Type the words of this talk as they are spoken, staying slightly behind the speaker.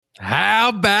How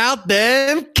about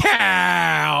them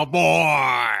Cowboys?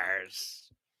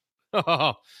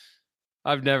 Oh,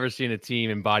 I've never seen a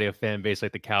team embody a fan base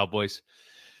like the Cowboys.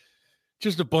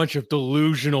 Just a bunch of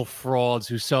delusional frauds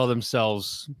who sell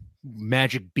themselves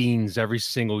magic beans every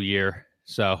single year.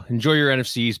 So enjoy your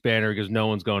NFC East banner because no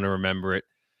one's going to remember it.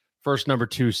 First number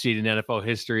 2 seed in NFL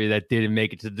history that didn't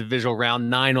make it to the divisional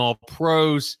round, 9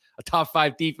 All-Pros, a top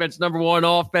 5 defense, number 1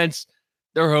 offense.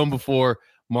 They're home before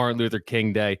Martin Luther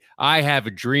King Day. I have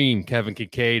a dream, Kevin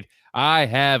Kincaid. I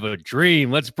have a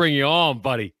dream. Let's bring you on,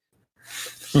 buddy.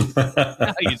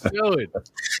 How you doing?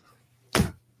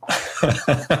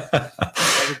 That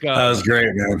was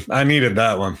great, man. I needed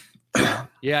that one.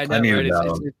 Yeah, I know. I needed that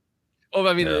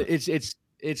one.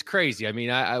 It's crazy. I mean,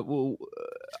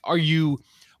 are you?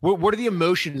 What are the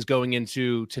emotions going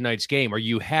into tonight's game? Are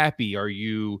you happy? Are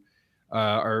you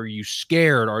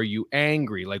scared? Are you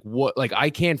angry? Like what? Like I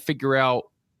can't figure out.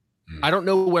 I don't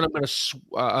know when I'm going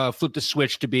to flip the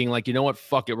switch to being like, you know what?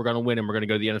 Fuck it, we're going to win and we're going to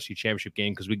go to the NFC Championship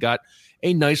game because we got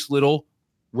a nice little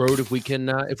road if we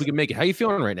can make it. How you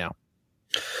feeling right now?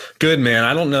 Good, man.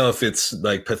 I don't know if it's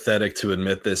like pathetic to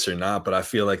admit this or not, but I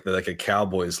feel like a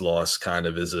Cowboys loss kind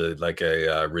of is a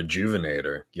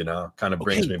rejuvenator, kind of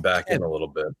brings me back in a little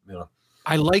bit,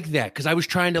 I like that because I was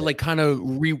trying to kind of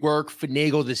rework,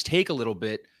 finagle this take a little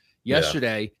bit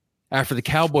yesterday after the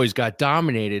Cowboys got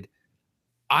dominated.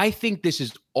 I think this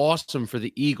is awesome for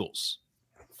the Eagles.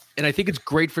 And I think it's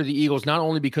great for the Eagles, not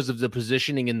only because of the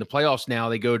positioning in the playoffs now.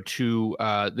 They go to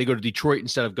Detroit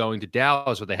instead of going to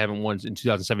Dallas, what they haven't won in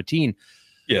 2017.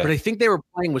 Yeah. But I think they were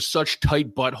playing with such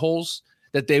tight buttholes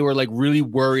that they were really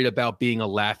worried about being a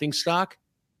laughing stock.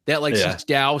 That since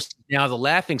Dallas is now the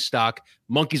laughing stock,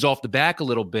 monkeys off the back a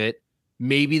little bit.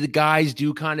 Maybe the guys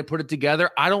do kind of put it together.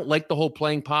 I don't like the whole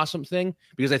playing possum thing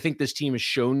because I think this team has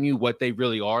shown you what they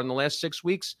really are in the last 6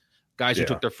 weeks. Guys who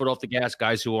took their foot off the gas,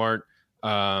 guys who aren't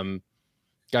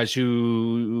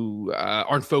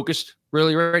focused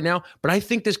really right now. But I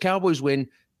think this Cowboys win,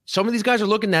 some of these guys are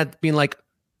looking at being like,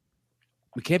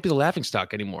 we can't be the laughing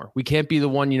stock anymore. We can't be the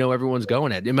one, everyone's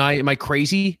going at. Am I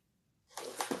crazy?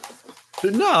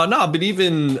 No, but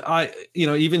even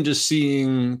just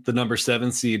seeing the number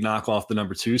 7 seed knock off the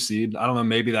number 2 seed, I don't know,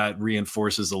 maybe that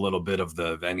reinforces a little bit of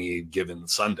the any given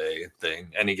Sunday thing,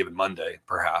 any given Monday,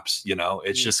 perhaps,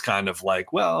 it's just kind of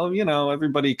like, well,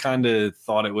 everybody kind of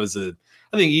thought it was I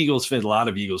think a lot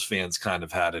of Eagles fans kind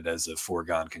of had it as a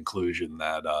foregone conclusion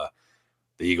that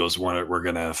the Eagles were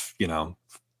going to,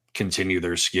 continue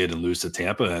their skid and lose to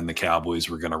Tampa, and the Cowboys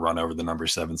were going to run over the number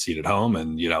 7 seed at home.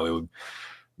 And, it would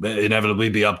inevitably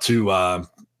be up to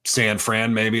San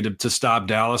Fran maybe to stop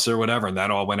Dallas or whatever, and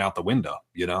that all went out the window.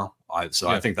 I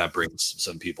think that brings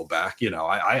some people back.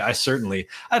 I certainly,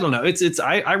 I don't know.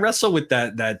 I wrestle with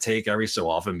that take every so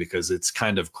often because it's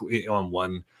kind of on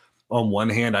one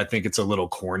hand, I think it's a little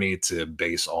corny to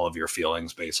base all of your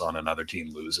feelings based on another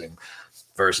team losing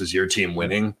versus your team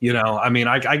winning. I mean,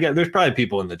 I get there's probably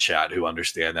people in the chat who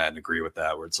understand that and agree with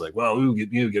that, where it's like, well, who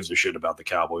gives a shit about the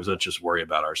Cowboys? Let's just worry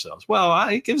about ourselves. Well,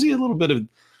 it gives you a little bit of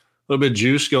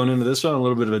juice going into this one, a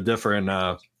little bit of a different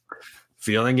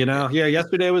feeling, Yeah,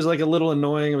 yesterday was a little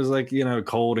annoying. It was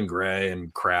cold and gray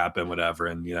and crap and whatever.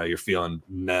 And, you're feeling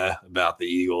meh about the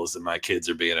Eagles and my kids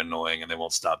are being annoying and they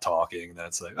won't stop talking. And then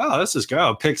it's like, oh, this is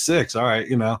good. Pick 6. All right.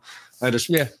 I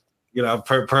just,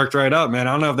 perked right up, man.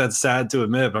 I don't know if that's sad to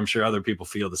admit, but I'm sure other people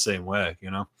feel the same way,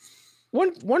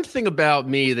 One thing about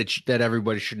me that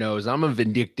everybody should know is I'm a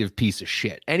vindictive piece of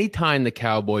shit. Anytime the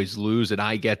Cowboys lose and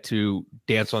I get to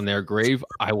dance on their grave,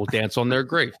 I will dance on their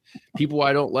grave. People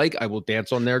I don't like, I will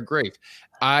dance on their grave.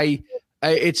 You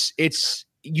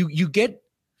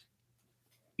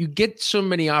get so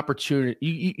many opportunities.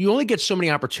 You only get so many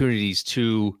opportunities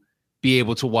to be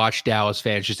able to watch Dallas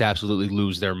fans just absolutely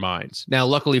lose their minds. Now,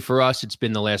 luckily for us, it's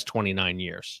been the last 29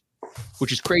 years,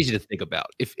 which is crazy to think about.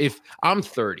 If I'm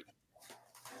 30.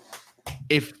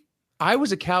 If I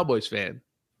was a Cowboys fan,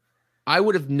 I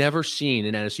would have never seen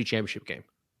an NFC Championship game,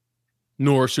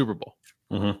 nor a Super Bowl,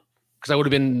 because I would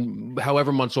have been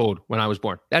however months old when I was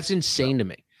born. That's insane to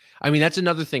me. I mean, that's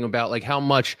another thing about how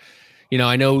much,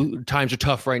 I know times are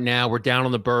tough right now. We're down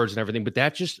on the birds and everything, but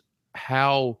that's just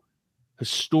how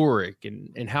historic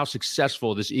and how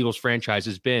successful this Eagles franchise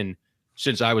has been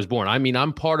since I was born. I mean,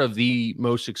 I'm part of the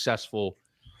most successful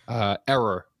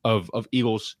era of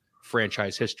Eagles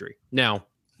franchise history. Now,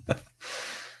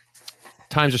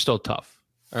 times are still tough.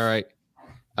 All right.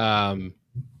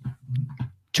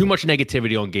 Too much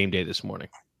negativity on game day this morning.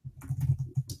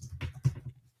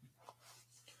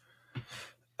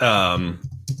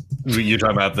 You're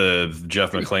talking about the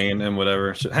Jeff McClain and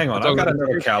whatever. So, hang on, I've got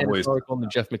another Cowboys article on the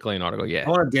Jeff McClain article. Yeah, I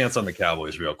want to dance on the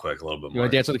Cowboys real quick, a little bit more. You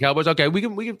want to dance on the Cowboys? Okay, we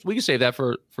can save that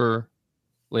for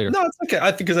later. No, it's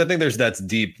okay. Because I think that's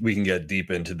deep. We can get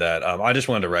deep into that. I just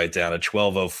wanted to write down at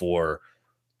 12:04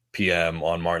 p.m.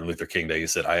 on Martin Luther King Day. He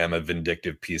said, "I am a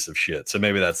vindictive piece of shit." So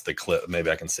maybe that's the clip.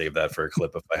 Maybe I can save that for a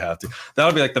clip if I have to. That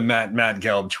would be like the Matt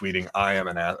Gelb tweeting, "I am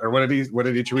an ass," or what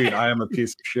did he tweet? "I am a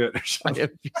piece of shit," or something. I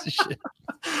am a piece of shit.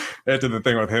 After the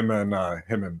thing with him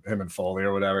and Foley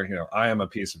or whatever, I am a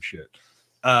piece of shit.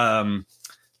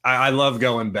 I love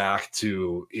going back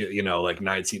to, like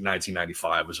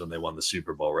 1995 was when they won the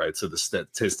Super Bowl, right? So the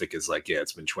statistic is like,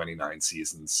 it's been 29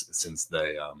 seasons since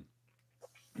they,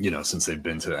 since they've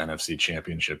been to the NFC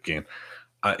Championship game.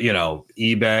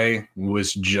 eBay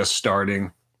was just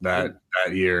starting that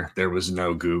year. There was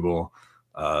no Google.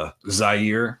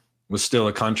 Zaire was still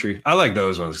a country. I like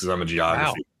those ones because I'm a geography.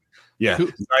 Wow. Yeah,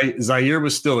 Zaire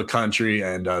was still a country,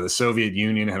 and the Soviet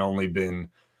Union had only been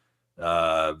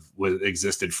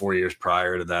existed 4 years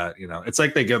prior to that. It's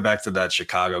like they go back to that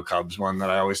Chicago Cubs one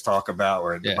that I always talk about,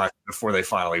 where before they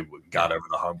finally got over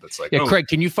the hump. It's like, Craig,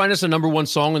 can you find us a #1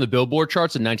 song on the Billboard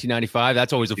charts in 1995?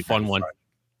 That's always a fun one.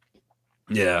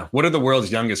 Yeah. What are the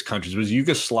world's youngest countries? Was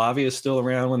Yugoslavia still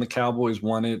around when the Cowboys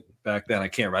won it back then? I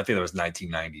can't remember. I think that was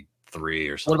 1993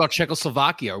 or something. What about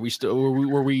Czechoslovakia? Are we still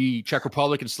were we Czech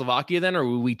Republic and Slovakia then, or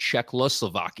were we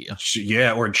Czechoslovakia?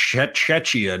 Yeah, or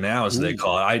Czechia now, as they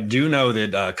call it. I do know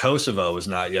that Kosovo was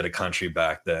not yet a country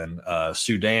back then.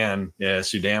 Sudan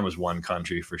was one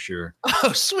country for sure.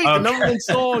 Oh, sweet! Okay. The #1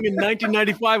 song in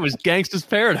 1995 was "Gangsta's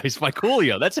Paradise" by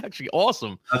Coolio. That's actually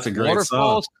awesome. That's a great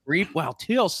Waterfalls, song. Creep. Wow,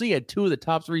 TLC had 2 of the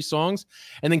top 3 songs,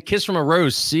 and then "Kiss from a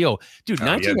Rose," Seal. Dude,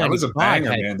 1995 that was a banger,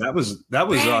 man. That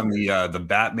was on the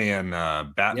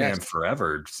Batman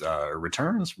Forever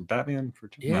Returns. Batman for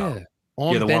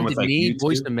the one with Me,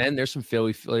 Boys to Men. There's some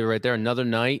Philly right there. Another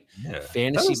Night,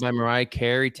 Fantasy by Mariah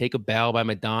Carey, Take a Bow by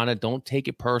Madonna, Don't Take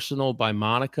It Personal by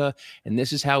Monica, and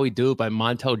This Is How We Do It by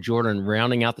Montel Jordan,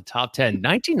 rounding out the top 10.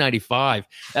 1995.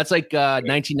 That's like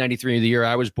 1993, the year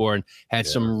I was born, had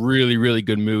some really, really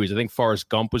good movies. I think Forrest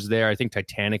Gump was there. I think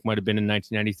Titanic might have been in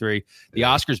 1993. The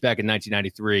Oscars back in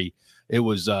 1993. It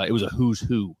was a who's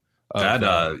who. That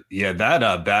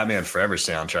Batman Forever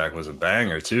soundtrack was a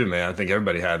banger too, man. I think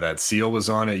everybody had that. Seal was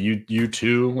on it.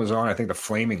 U2 was on. I think the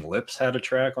Flaming Lips had a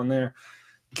track on there.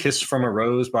 Kiss from a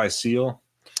Rose by Seal.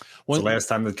 It's the last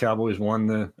time the Cowboys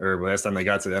won last time they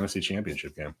got to the NFC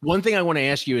Championship game. One thing I want to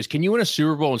ask you is, can you win a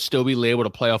Super Bowl and still be labeled a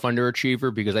playoff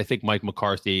underachiever? Because I think Mike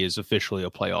McCarthy is officially a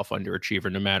playoff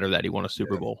underachiever, no matter that he won a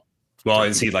Super Bowl. Well,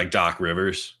 is he like Doc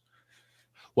Rivers?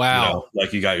 Wow.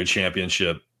 Like you got your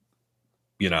championship,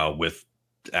 with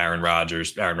Aaron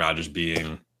Rodgers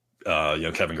being,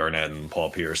 Kevin Garnett and Paul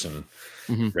Pierce and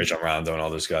Rajon Rondo and all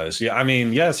those guys. Yeah, I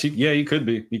mean, yes, he could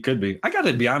be. He could be. I got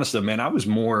to be honest though, man. I was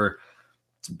more,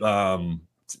 not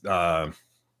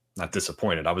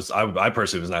disappointed. I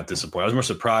personally was not disappointed. I was more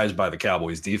surprised by the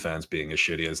Cowboys defense being as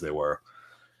shitty as they were,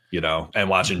 and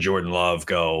watching Jordan Love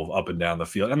go up and down the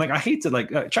field. And I hate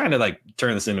to trying to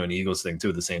turn this into an Eagles thing too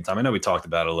at the same time. I know we talked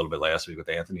about it a little bit last week with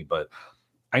Anthony, but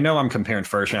I know I'm comparing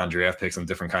first round draft picks on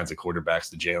different kinds of quarterbacks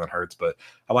to Jalen Hurts, but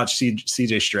I watched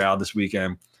CJ Stroud this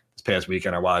past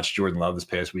weekend. I watched Jordan Love this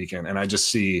past weekend, and I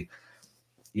just see,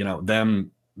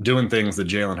 them doing things that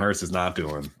Jalen Hurts is not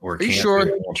doing or can't. Are you sure?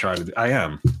 Won't try to do. I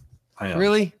am.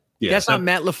 Really? Yeah. That's not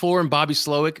Matt LaFleur and Bobby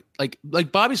Slowick. Like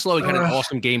Bobby Slowick had an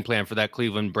awesome game plan for that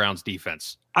Cleveland Browns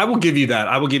defense. I will give you that.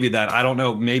 I don't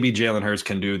know. Maybe Jalen Hurts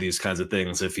can do these kinds of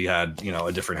things if he had,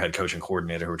 a different head coach and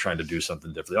coordinator who were trying to do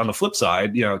something differently. On the flip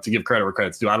side, to give credit where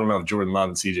credit's due, I don't know if Jordan Love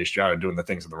and CJ Stroud are doing the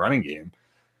things in the running game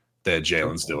that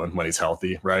Jalen's doing when he's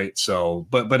healthy, right? So,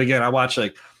 but again, I watched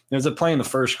there's a play in the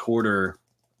first quarter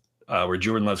where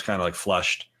Jordan Love's kind of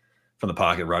flushed from the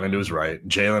pocket, run into his right.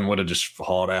 Jalen would have just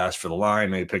hauled ass for the line,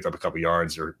 maybe picked up a couple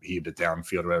yards or heaved it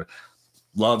downfield or whatever.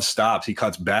 Love stops. He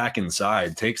cuts back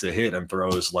inside, takes a hit, and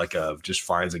throws just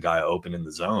finds a guy open in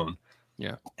the zone.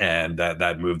 Yeah, and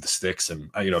that moved the sticks.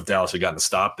 And if Dallas had gotten a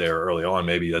stop there early on,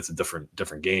 maybe that's a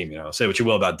different game. Say what you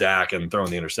will about Dak and throwing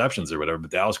the interceptions or whatever,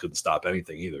 but Dallas couldn't stop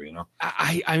anything either.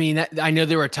 I mean, I know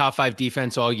they were a top 5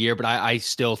 defense all year, but I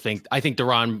still think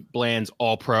Deron Bland's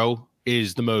All Pro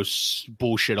is the most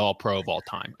bullshit All Pro of all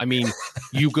time. I mean,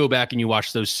 you go back and you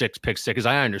watch those 6 pick sixes.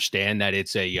 I understand that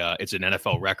it's an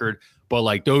NFL record,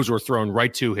 but those were thrown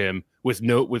right to him with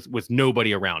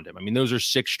nobody around him. I mean, those are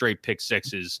 6 straight pick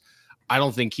sixes. I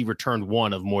don't think he returned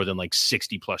one of more than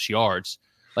 60 plus yards.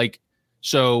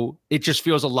 So it just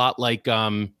feels a lot like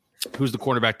who's the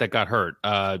cornerback that got hurt?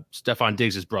 Stephon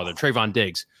Diggs' brother, Trayvon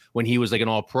Diggs, when he was like an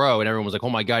all-pro, and everyone was like, oh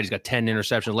my God, he's got 10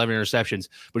 interceptions, 11 interceptions,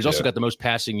 but he's also got the most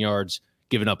passing yards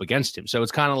given up against him. So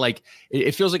it's kind of like,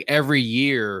 it feels like every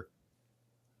year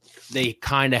they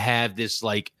kind of have this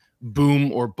like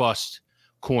boom or bust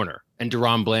corner. And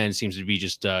Deron Bland seems to be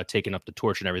just taking up the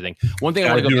torch and everything. One thing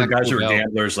I want to go back guys to who are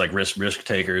gamblers, like risk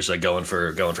takers, like going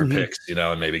for picks,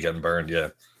 and maybe getting burned. Yeah.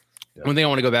 One thing I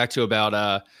want to go back to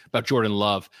about Jordan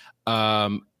Love.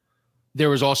 There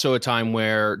was also a time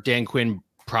where Dan Quinn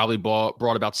probably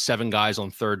brought about 7 guys on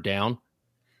third down,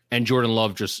 and Jordan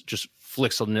Love just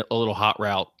flicks a little hot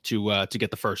route to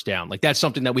get the first down. Like that's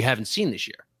something that we haven't seen this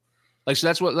year. Like, so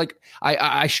that's what, like,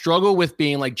 I struggle with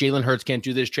being like Jalen Hurts can't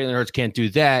do this, Jalen Hurts can't do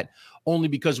that, only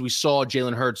because we saw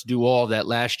Jalen Hurts do all of that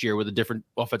last year with a different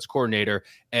offensive coordinator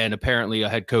and apparently a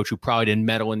head coach who probably didn't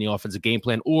meddle in the offensive game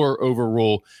plan or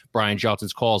overrule Brian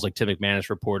Johnson's calls, like Tim McManus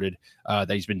reported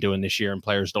that he's been doing this year, and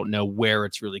players don't know where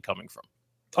it's really coming from.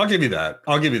 I'll give you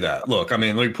that. Look, I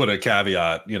mean, let me put a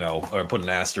caveat, or put an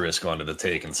asterisk onto the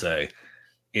take and say,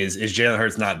 is Jalen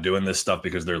Hurts not doing this stuff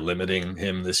because they're limiting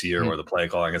him this year, or the play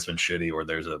calling has been shitty, or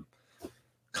there's a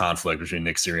conflict between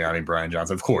Nick Sirianni and Brian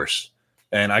Johnson? Of course.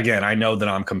 And again, I know that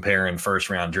I'm comparing first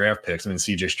round draft picks. I mean,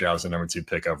 CJ Stroud was the number 2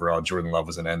 pick overall. Jordan Love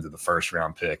was an end of the first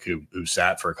round pick who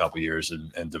sat for a couple of years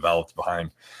and developed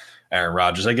behind Aaron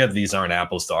Rodgers. I get these aren't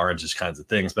apples to oranges kinds of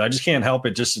things, but I just can't help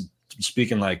it. Just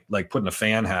speaking like putting a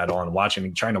fan hat on,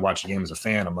 trying to watch the game as a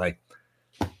fan. I'm like,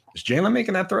 is Jalen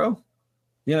making that throw?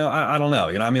 I don't know.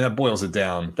 I mean, that boils it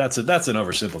down. That's an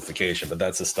oversimplification, but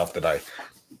that's the stuff that I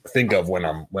think of when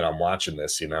I'm watching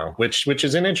this, which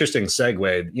is an interesting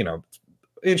segue,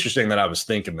 interesting that I was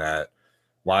thinking that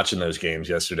watching those games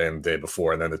yesterday and the day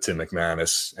before, and then the Tim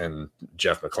McManus and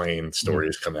Jeff McClain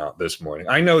stories come out this morning.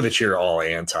 I know that you're all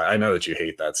I know that you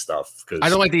hate that stuff. I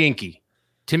don't like the Inky.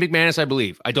 Tim McManus, I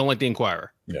believe. I don't like the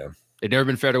Inquirer. Yeah. They've never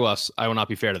been fair to us. I will not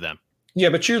be fair to them. Yeah,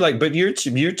 but your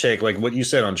take, like what you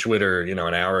said on Twitter, an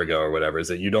hour ago or whatever, is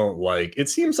that you don't like, it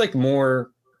seems like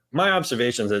more, my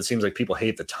observation is that it seems like people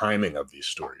hate the timing of these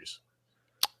stories.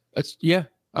 I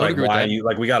would agree with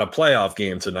that. We got a playoff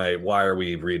game tonight. Why are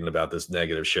we reading about this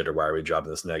negative shit, or why are we dropping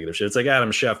this negative shit? It's like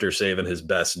Adam Schefter saving his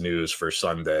best news for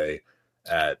Sunday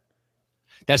at.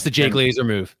 That's the Jay Glazer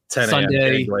move. 10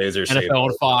 Sunday, Glazer NFL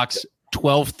on Fox,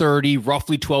 12:30,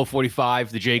 roughly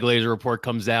 12:45. The Jay Glazer report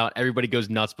comes out. Everybody goes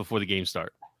nuts before the game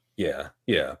starts. Yeah.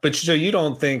 But so you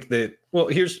don't think that? Well,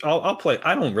 I'll play.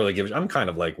 I don't really give. I'm kind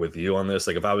of like with you on this.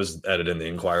 Like if I was editing the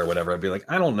Inquirer or whatever, I'd be like,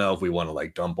 I don't know if we want to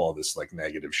like dump all this like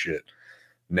negative shit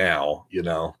now,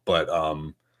 but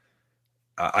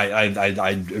I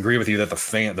agree with you that the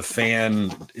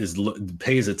fan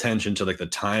pays attention to like the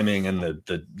timing and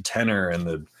the tenor and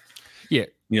the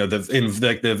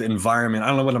the environment. I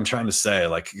don't know what I'm trying to say.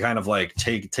 Like kind of like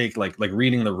take like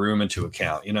reading the room into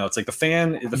account. It's like the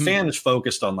fan is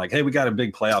focused on like, hey, we got a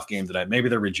big playoff game tonight. Maybe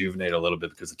they're rejuvenated a little bit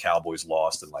because the Cowboys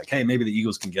lost, and like, hey, maybe the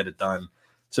Eagles can get it done.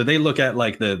 So they look at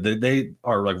like they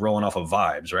are like rolling off of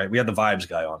vibes, right? We had the vibes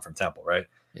guy on from Temple, right?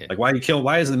 Yeah. Like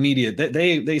why is the media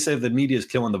they say the media is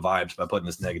killing the vibes by putting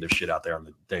this negative shit out there on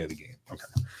the day of the game. Okay.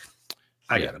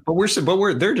 I get it.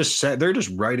 But they're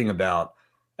just writing about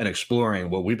and exploring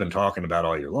what we've been talking about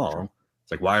all year long.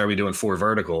 It's like, why are we doing 4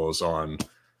 verticals on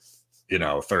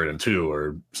 3rd and 2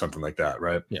 or something like that,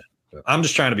 right? Yeah. I'm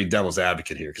just trying to be devil's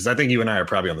advocate here because I think you and I are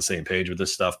probably on the same page with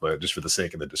this stuff, but just for the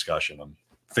sake of the discussion, I'm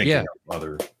thinking of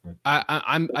other.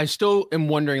 I still am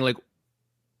wondering like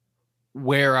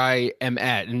where I am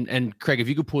at, and Craig, if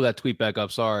you could pull that tweet back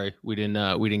up. Sorry, we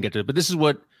didn't get to it, but this is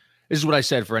what I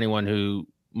said for anyone who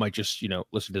might just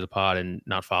listen to the pod and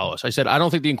not follow us. I said I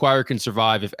don't think the Inquirer can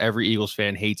survive if every Eagles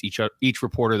fan hates each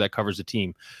reporter that covers the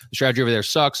team. The strategy over there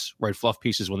sucks. Write fluff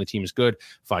pieces when the team is good,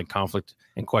 find conflict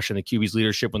and question the QB's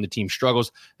leadership when the team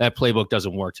struggles. That playbook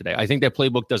doesn't work today. I think that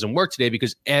playbook doesn't work today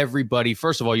because everybody,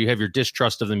 first of all, you have your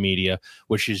distrust of the media,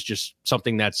 which is just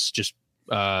something that's just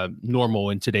normal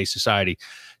in today's society.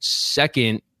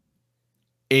 Second,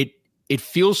 it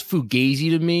feels fugazi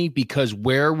to me because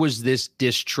where was this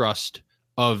distrust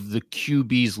of the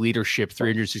QB's leadership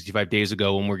 365 days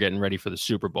ago when we're getting ready for the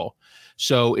Super Bowl?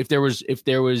 So if there was, and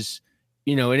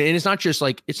it's not just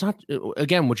like, it's not,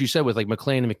 again, what you said with like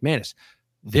McClain and McManus,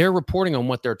 they're reporting on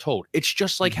what they're told. It's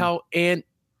just like how Ant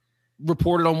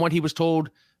reported on what he was told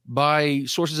by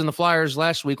sources in the Flyers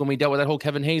last week when we dealt with that whole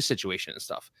Kevin Hayes situation and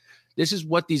stuff. This is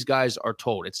what these guys are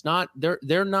told. It's not,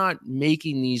 they're not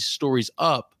making these stories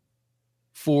up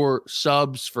for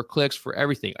subs, for clicks, for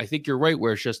everything. I think you're right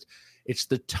where it's just, It's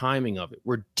the timing of it.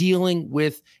 We're dealing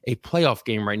with a playoff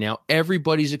game right now.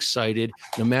 Everybody's excited.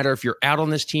 No matter if you're out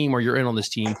on this team or you're in on this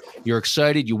team, you're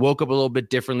excited. You woke up a little bit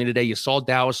differently today. You saw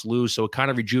Dallas lose, so it kind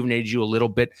of rejuvenated you a little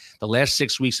bit. The last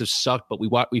 6 weeks have sucked, but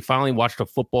we finally watched a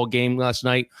football game last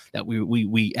night that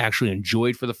we actually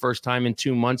enjoyed for the first time in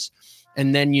 2 months.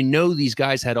 And then these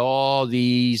guys had all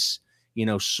these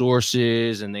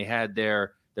sources, and they had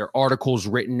their articles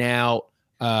written out.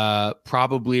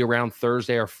 Probably around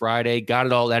Thursday or Friday, got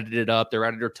it all edited up. Their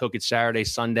editor took it Saturday,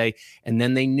 Sunday, and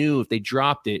then they knew if they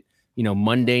dropped it,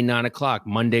 Monday, 9 o'clock,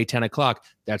 Monday, 10 o'clock,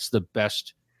 that's the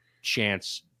best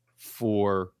chance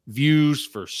for views,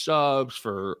 for subs,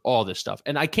 for all this stuff.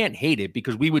 And I can't hate it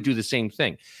because we would do the same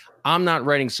thing. I'm not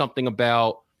writing something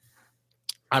about,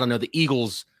 I don't know, the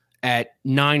Eagles at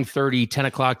 9:30, 10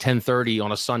 o'clock, 10:30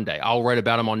 on a Sunday. I'll write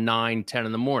about them on 9, 10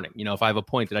 in the morning, if I have a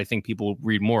point that I think people will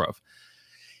read more of.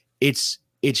 It's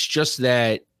just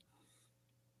that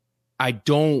I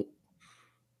don't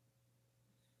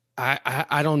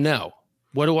know.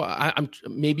 What do I'm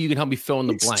maybe you can help me fill in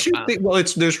the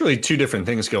blank. There's really two different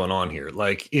things going on here.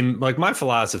 Like in my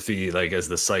philosophy, like as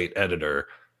the site editor,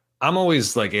 I'm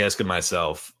always like asking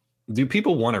myself, do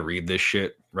people want to read this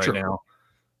shit right now?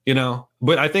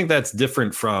 But I think that's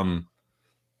different from,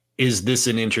 is this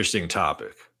an interesting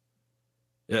topic?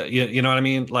 You know what I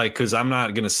mean? Like, because I'm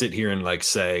not going to sit here and like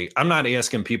say, I'm not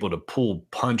asking people to pull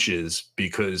punches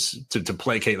because to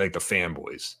placate like the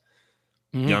fanboys.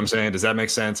 Mm-hmm. You know what I'm saying? Does that make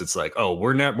sense? It's like, oh,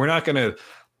 we're not going to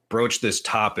broach this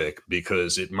topic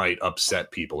because it might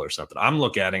upset people or something. I'm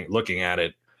looking at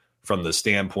it from the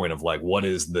standpoint of like, what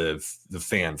is the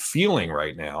fan feeling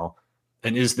right now?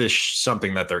 And is this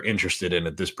something that they're interested in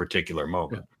at this particular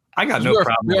moment? Yeah. I got no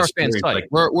problem. We're a fan site. Like,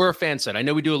 we're a fan site. I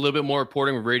know we do a little bit more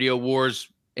reporting with Radio Wars.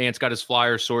 Ant's got his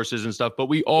flyer sources and stuff, but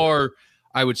we are,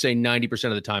 I would say 90%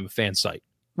 of the time, a fan site.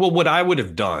 Well, what I would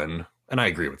have done, and I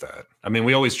agree with that. I mean,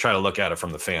 we always try to look at it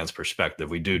from the fans' perspective.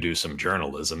 We do some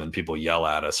journalism, and people yell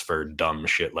at us for dumb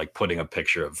shit, like putting a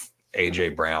picture of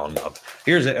AJ Brown up.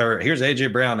 Here's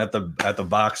AJ Brown at the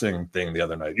boxing thing the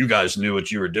other night. You guys knew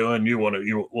what you were doing. You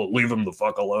will leave him the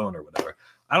fuck alone or whatever.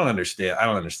 I don't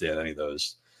understand any of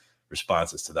those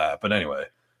responses to that. But anyway.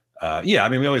 I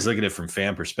mean, we always look at it from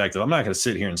fan perspective. I'm not going to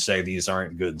sit here and say these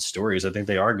aren't good stories. I think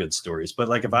they are good stories. But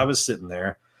like, if I was sitting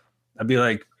there, I'd be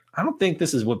like, I don't think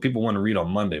this is what people want to read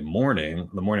on Monday morning,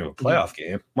 the morning of a playoff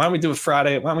game. Why don't we do it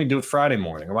Friday? Why don't we do it Friday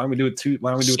morning? Or why don't we do it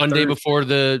Sunday before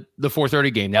the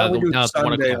 4:30 game? Now it's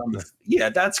 1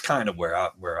 o'clock. That's kind of where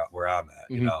I'm at.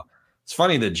 Mm-hmm. It's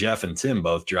funny that Jeff and Tim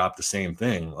both dropped the same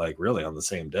thing, like really on the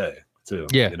same day too.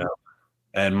 Yeah.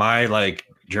 And my like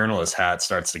journalist hat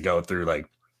starts to go through like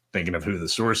thinking of who the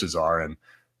sources are and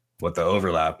what the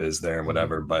overlap is there and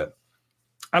whatever. But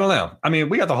I don't know. I mean,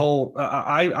 we got the whole,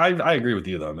 I agree with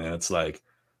you though, man. It's like,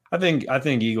 I think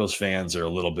Eagles fans are a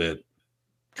little bit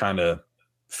kind of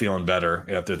feeling better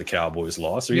after the Cowboys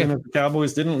lost, or even if the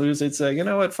Cowboys didn't lose, they'd say, you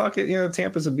know what, fuck it.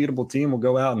 Tampa's a beatable team. We'll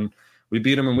go out and we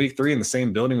beat them in week 3 in the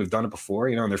same building. We've done it before,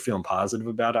 and they're feeling positive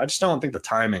about it. I just don't think the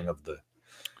timing of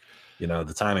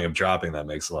dropping that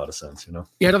makes a lot of sense,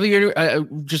 Yeah, I don't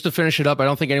think just to finish it up, I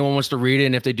don't think anyone wants to read it.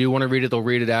 And if they do want to read it, they'll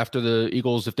read it after the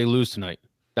Eagles. If they lose tonight,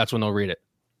 that's when they'll read it.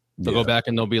 They'll go back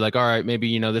and they'll be like, all right,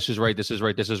 maybe, this is right. This is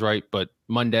right. This is right. But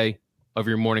Monday of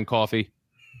your morning coffee,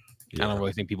 I don't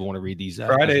really think people want to read these.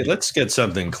 Friday. Let's get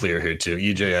something clear here too.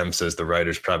 EJM says the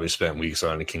writers probably spent weeks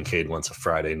on it. Kincaid wants a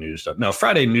Friday news dump. No,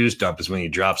 Friday news dump is when you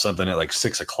drop something at like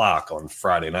 6 o'clock on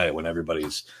Friday night when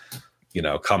everybody's,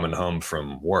 coming home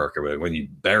from work, or when you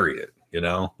bury it,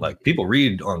 like people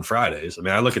read on Fridays. I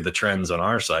mean, I look at the trends on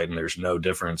our site and there's no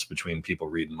difference between people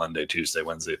reading Monday, Tuesday,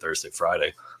 Wednesday, Thursday,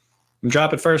 Friday. And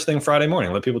drop it first thing Friday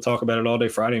morning. Let people talk about it all day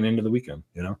Friday and into the weekend,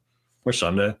 or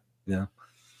Sunday. Yeah.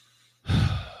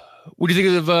 What do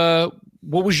you think of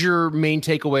what was your main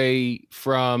takeaway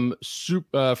from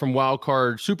Super Wild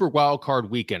Card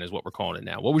weekend is what we're calling it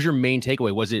now? What was your main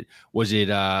takeaway? Was it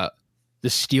the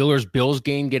Steelers-Bills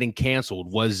game getting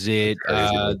canceled? Was it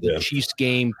the Chiefs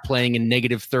game playing in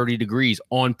negative 30 degrees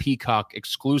on Peacock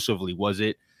exclusively? Was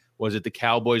it the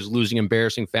Cowboys losing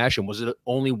embarrassing fashion? Was it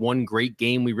only one great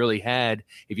game we really had?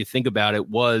 If you think about it,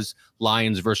 was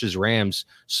Lions versus Rams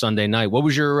Sunday night. What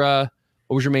was your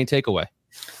main takeaway?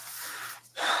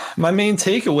 My main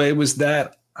takeaway was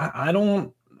that I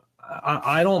don't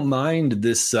mind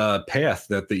this path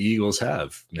that the Eagles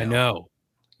have now. I know.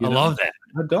 I love that.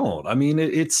 I don't. I mean,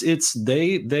 it's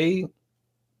they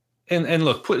and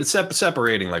look,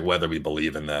 separating like whether we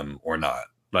believe in them or not,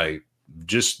 like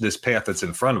just this path that's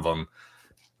in front of them,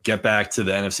 get back to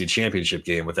the NFC Championship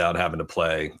game without having to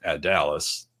play at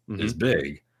Dallas is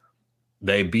big.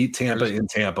 They beat Tampa in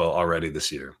Tampa already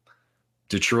this year.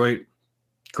 Detroit,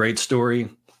 great story.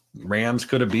 Rams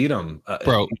could have beat them.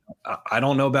 Bro. I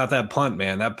don't know about that punt,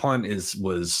 man. That punt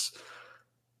was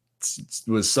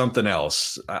something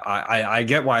else. I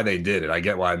get why they did it. I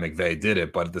get why McVay did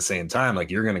it, but at the same time,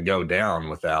 like, you're going to go down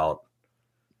without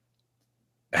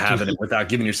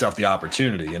giving yourself the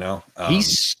opportunity. He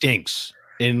stinks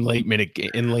in late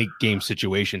game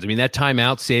situations. I mean, that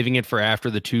timeout, saving it for after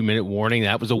the 2-minute warning,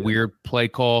 that was a weird play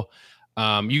call.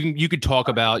 You could talk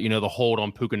about the hold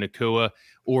on Puka Nacua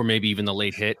or maybe even the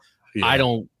late hit.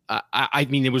 Yeah. I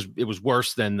mean, it was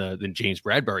worse than James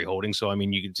Bradbury holding. So I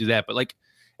mean, you could do that, but like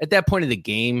at that point of the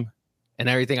game and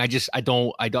everything, I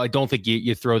don't think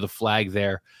you throw the flag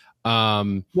there.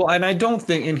 Well, and I don't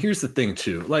think, and here's the thing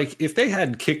too, like if they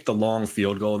had kicked the long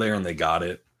field goal there and they got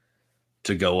it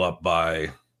to go up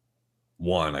by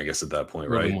 1, I guess at that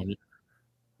point, right?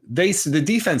 The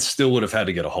defense still would have had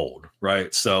to get a hold,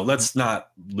 right? So let's not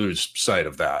lose sight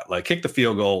of that. Like, kick the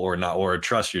field goal or not, or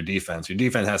trust your defense. Your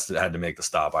defense had to make the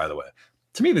stop either way.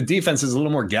 To me, the defense is a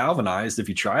little more galvanized if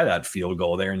you try that field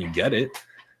goal there and you get it.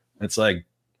 It's like,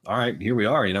 all right, here we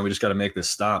are. We just got to make this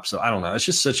stop. So I don't know. It's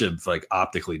just such a like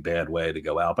optically bad way to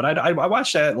go out. But I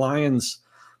watched that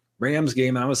Lions-Rams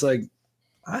game and I was like,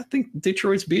 I think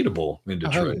Detroit's beatable in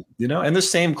Detroit. And the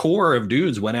same core of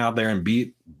dudes went out there and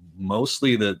beat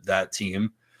mostly that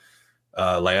team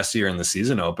last year in the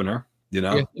season opener.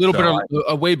 A little bit of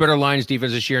a way better Lions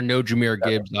defense this year. No Jahmyr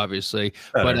Gibbs, obviously.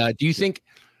 Better. But do you think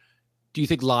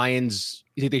Lions?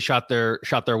 You think they shot their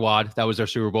wad? That was their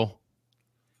Super Bowl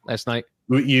last night.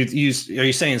 Are you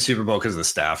saying Super Bowl because of the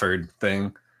Stafford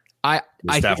thing? I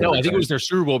think it was their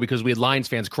Super Bowl because we had Lions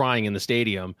fans crying in the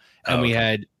stadium, and we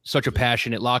had such a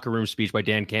passionate locker room speech by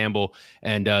Dan Campbell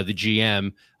and the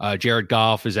GM. Jared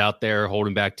Goff is out there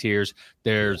holding back tears.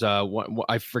 There's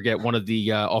I forget one of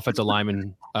the offensive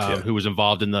linemen who was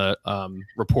involved in the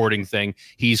reporting thing.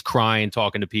 He's crying,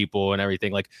 talking to people and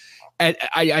everything. Like, and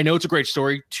I know it's a great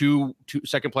story, two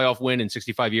second playoff win in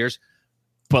 65 years,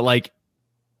 but like,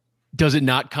 does it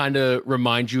not kind of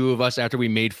remind you of us after we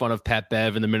made fun of Pat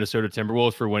Bev and the Minnesota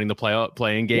Timberwolves for winning the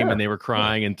playing game and they were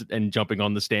crying and jumping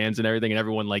on the stands and everything, and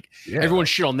everyone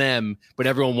shit on them, but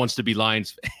everyone wants to be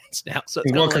Lions fans now. So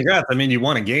congrats! I mean, you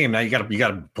won a game. Now you got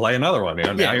to play another one.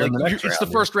 Now you're in the next round. It's the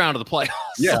first round of the playoffs.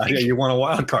 Yeah, you won a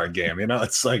wild card game.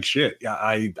 It's like shit. Yeah,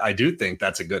 I do think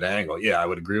that's a good angle. Yeah, I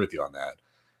would agree with you on that.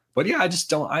 But yeah, I just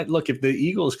don't. Look, if the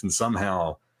Eagles can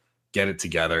somehow get it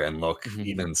together and look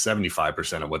even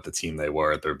 75% of what the team they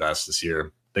were at their best this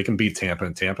year, they can beat Tampa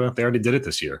in Tampa. They already did it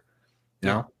this year.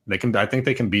 They can. I think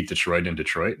they can beat Detroit in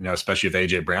Detroit. Especially if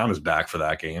AJ Brown is back for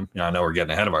that game. I know we're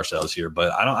getting ahead of ourselves here,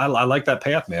 but I like that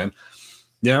path, man.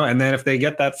 And then if they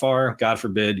get that far, God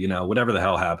forbid, whatever the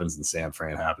hell happens in San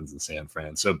Fran happens in San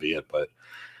Fran. So be it. But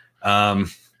did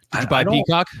you buy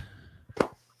Peacock?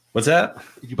 What's that?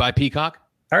 Did you buy Peacock?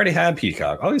 I already had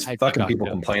Peacock. All these fucking people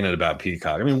complaining about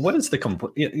Peacock. I mean, what is the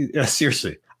complaint? Yeah,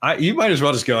 seriously. You might as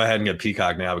well just go ahead and get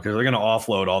Peacock now because they're going to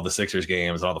offload all the Sixers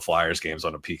games and all the Flyers games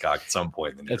onto Peacock at some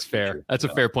point. That's fair. That's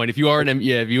a fair point. If you are in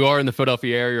the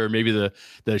Philadelphia area or maybe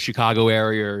the Chicago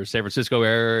area or San Francisco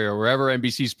area or wherever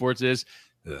NBC Sports is,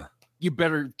 you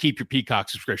better keep your Peacock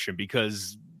subscription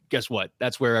because guess what?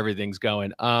 That's where everything's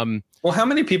going. Well, how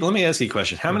many people, let me ask you a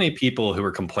question. How many people who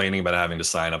are complaining about having to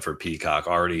sign up for Peacock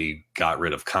already got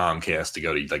rid of Comcast to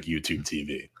go to like YouTube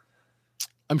TV?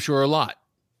 I'm sure a lot.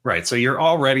 Right. So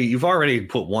you've already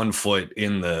put one foot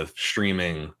in the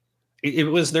streaming. It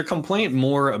was their complaint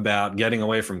more about getting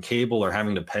away from cable or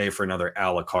having to pay for another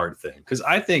a la carte thing. Because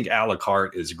I think a la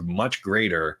carte is much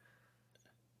greater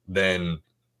than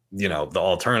the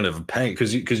alternative of paying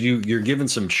because you're given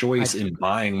some choice in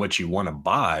buying what you want to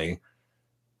buy.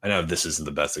 I know this isn't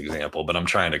the best example, but I'm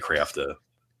trying to craft a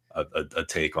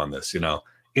take on this.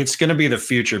 It's going to be the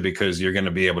future because you're going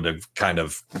to be able to kind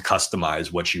of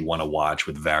customize what you want to watch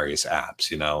with various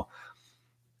apps,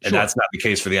 and that's not the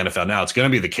case for the NFL now. It's going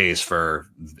to be the case for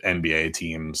NBA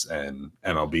teams and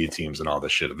MLB teams and all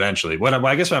this shit eventually.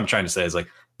 I guess what I'm trying to say is like,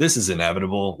 this is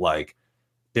inevitable. Like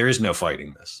there is no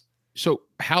fighting this. So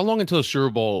how long until the Super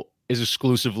Bowl is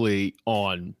exclusively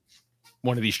on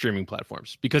one of these streaming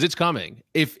platforms? Because it's coming.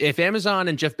 If Amazon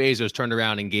and Jeff Bezos turned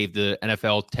around and gave the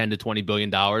NFL $10 to $20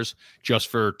 billion just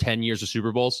for 10 years of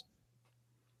Super Bowls,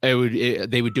 they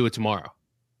would do it tomorrow.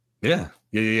 Yeah.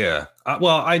 It's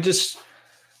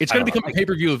going to become a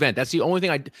pay-per-view event. That's the only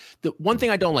thing the one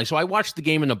thing I don't like. So I watched the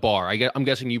game in the bar. I'm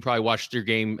guessing you probably watched your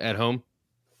game at home.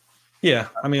 Yeah,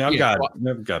 I mean, I've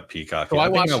got Peacock. So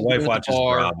I think my wife watches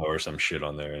Bravo or some shit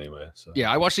on there anyway. So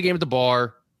yeah, I watched the game at the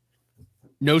bar.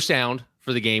 No sound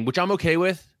for the game, which I'm okay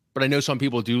with. but I know some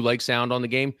people do like sound on the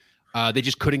game. They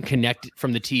just couldn't connect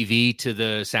from the TV to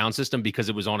the sound system because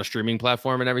it was on a streaming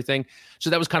platform and everything. So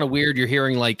that was kind of weird. You're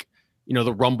hearing like,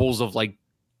 the rumbles of like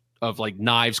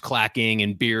knives clacking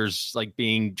and beers like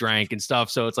being drank and stuff.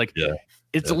 So it's like,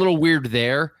 it's a little weird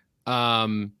there.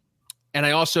 And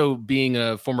I also, being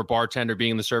a former bartender,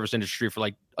 being in the service industry for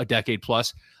like a decade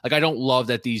plus, like I don't love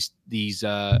that these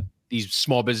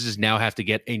small businesses now have to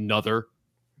get another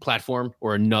platform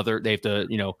or another. They have to,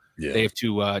 they have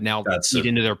to now eat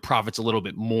into their profits a little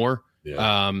bit more.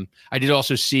 Yeah. I did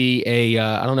also see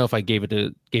I don't know if I gave it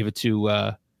to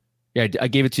I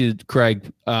gave it to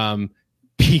Craig.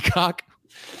 Peacock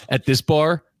at this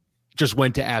bar just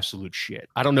went to absolute shit.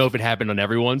 I don't know if it happened on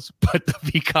everyone's, but the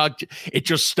Peacock, it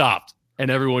just stopped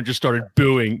and everyone just started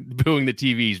booing the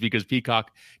TVs because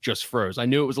Peacock just froze. I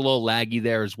knew it was a little laggy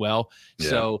there as well. Yeah.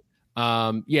 So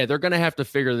they're going to have to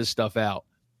figure this stuff out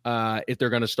if they're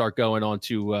going to start going on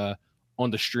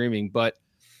the streaming. But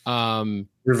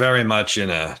we're very much in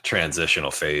a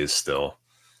transitional phase still.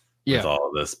 With all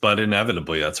of this, but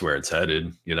inevitably that's where it's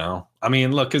headed. I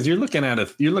mean, look, because you're looking at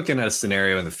a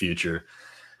scenario in the future.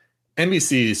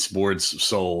 NBC Sports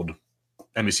sold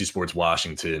NBC Sports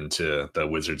Washington to the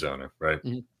Wizards owner, right?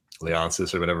 Mm-hmm.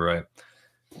 Leonsis or whatever, right?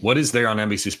 What is there on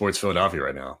NBC Sports Philadelphia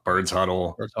right now? Birds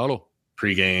Huddle,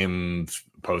 pregame,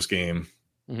 postgame.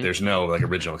 Mm-hmm. There's no like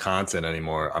original content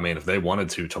anymore. I mean, if they wanted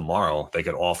to tomorrow, they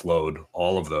could offload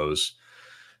all of those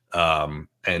and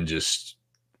just.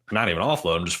 Not even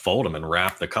offload them, just fold them and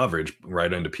wrap the coverage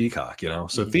right into Peacock,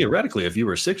 So theoretically, if you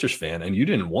were a Sixers fan and you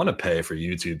didn't want to pay for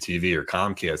YouTube TV or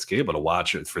Comcast cable to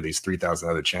watch it for these 3,000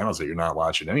 other channels that you're not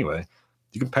watching anyway,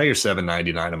 you can pay your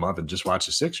 $7.99 a month and just watch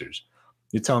the Sixers.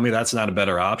 You telling me that's not a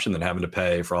better option than having to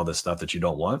pay for all this stuff that you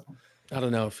don't want? I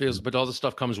don't know. It feels, but all the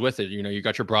stuff comes with it. You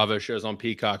got your Bravo shows on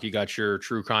Peacock. You got your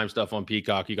true crime stuff on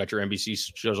Peacock. You got your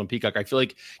NBC shows on Peacock. I feel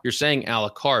like you're saying a la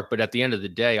carte, but at the end of the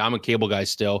day, I'm a cable guy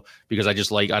still because I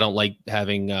don't like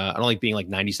having, I don't like being like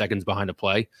 90 seconds behind a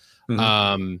play. Mm-hmm.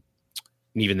 And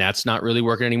even that's not really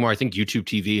working anymore. I think YouTube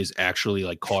TV is actually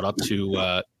like caught up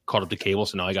to cable.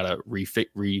 So now I got to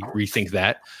rethink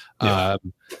that.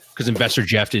 Because Investor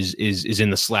Jeff is in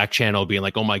the Slack channel being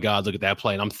like, oh my God, look at that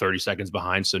play. And I'm 30 seconds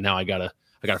behind. So now I gotta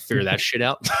figure that shit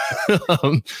out.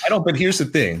 But here's the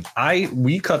thing.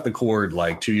 We cut the cord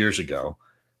like 2 years ago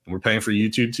and we're paying for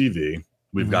YouTube TV.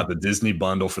 We've got the Disney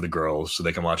bundle for the girls so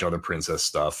they can watch other princess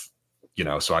stuff,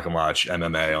 so I can watch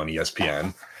MMA on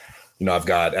ESPN. I've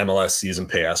got MLS season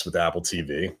pass with Apple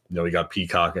TV. We got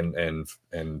Peacock and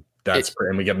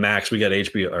we get Max, we get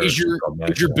HBO. Is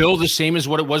your bill the same as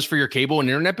what it was for your cable and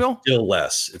internet bill? Still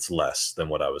less. It's less than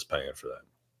what I was paying for that.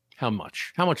 How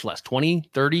much? How much less?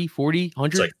 20, 30, 40,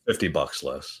 100? It's like $50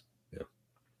 less. Yeah.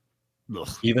 Ugh.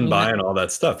 Even buying all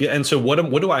that stuff. Yeah. And so what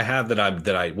do I have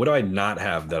what do I not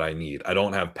have that I need? I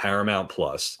don't have Paramount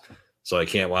Plus, so I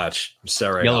can't watch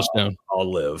Sarah Yellowstone.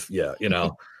 I'll live. Yeah.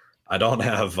 I don't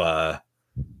have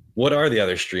what are the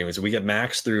other streamings? We get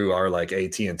Max through our like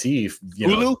AT&T.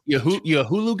 Hulu? You a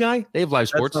Hulu guy? They have live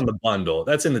sports. That's on the bundle.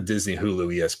 That's in the Disney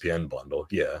Hulu ESPN bundle.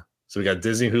 Yeah. So we got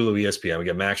Disney Hulu ESPN. We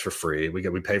get Max for free. We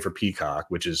pay for Peacock,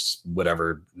 which is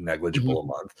whatever negligible a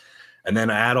month. And then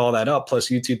add all that up plus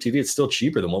YouTube TV. It's still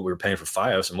cheaper than what we were paying for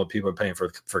Fios and what people are paying for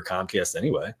Comcast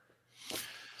anyway.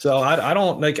 So I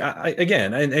don't like.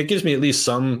 Again, and it gives me at least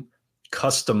some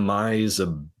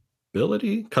customization.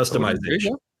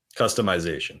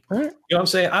 All right. What I'm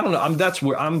saying? I don't know. That's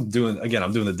where I'm doing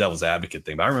the devil's advocate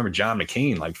thing. But I remember John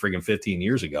McCain, like friggin' 15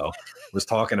 years ago, was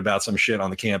talking about some shit on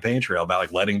the campaign trail about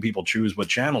like letting people choose what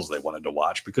channels they wanted to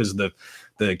watch because the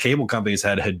cable companies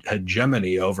had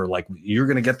hegemony over like you're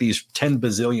going to get these 10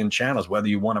 bazillion channels whether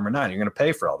you want them or not. You're going to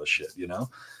pay for all this shit,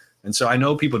 And so I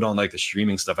know people don't like the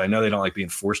streaming stuff. I know they don't like being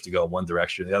forced to go one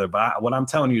direction or the other. But what I'm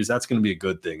telling you is that's going to be a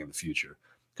good thing in the future.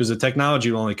 Because the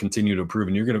technology will only continue to improve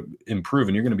and you're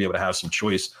going to be able to have some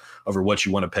choice over what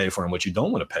you want to pay for and what you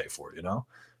don't want to pay for,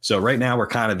 So right now we're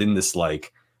kind of in this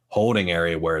like holding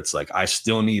area where it's like, I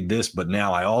still need this, but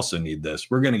now I also need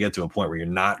this. We're going to get to a point where you're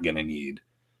not going to need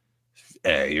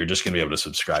A, you're just going to be able to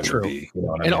subscribe to B.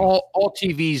 All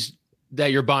TVs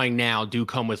that you're buying now do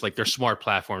come with like their smart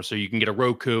platform. So you can get a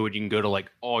Roku and you can go to like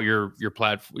all your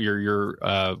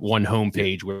one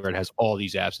homepage where it has all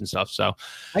these apps and stuff. So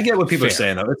I get what people are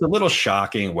saying though. It's a little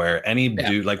shocking where any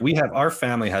dude, like our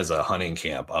family has a hunting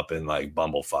camp up in like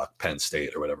Bumblefuck, Penn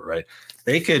State or whatever, right?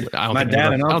 They could, my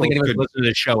dad and uncle. I don't think anyone listening to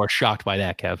the show are shocked by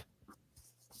that, Kev.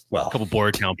 Well, a couple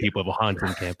Boardtown people have a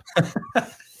hunting camp.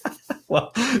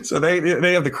 Well, so they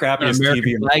have the crappiest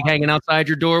TV flag hanging outside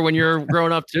your door when you're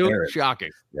growing up too. Shocking.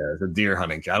 Yeah, it's a deer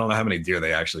hunting. I don't know how many deer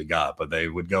they actually got, but they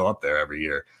would go up there every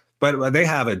year. But they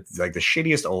have like the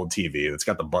shittiest old TV that's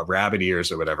got the rabbit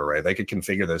ears or whatever, right? They could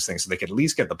configure those things so they could at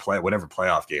least get the whatever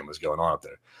playoff game was going on up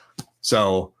there.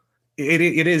 So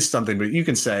it is something, but you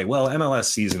can say, well, MLS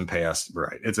season pass,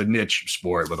 right? It's a niche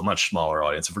sport with a much smaller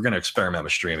audience. If we're going to experiment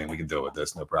with streaming, we can do it with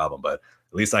this, no problem. But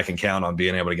at least I can count on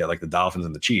being able to get like the Dolphins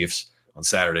and the Chiefs on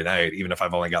Saturday night, even if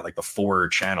I've only got like the 4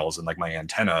 channels and like my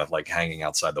antenna like hanging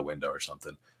outside the window or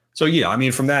something. So yeah, I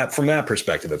mean, from that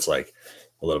perspective, it's like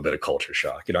a little bit of culture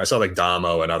shock. You know, I saw like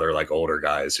Damo and other like older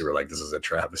guys who were like, this is a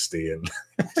travesty. And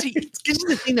see, this is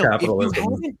the thing though. If you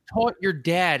haven't taught your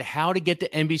dad how to get to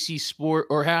NBC Sport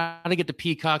or how to get to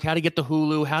Peacock, how to get to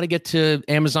Hulu, how to get to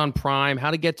Amazon Prime,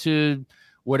 how to get to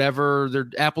whatever their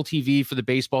Apple TV for the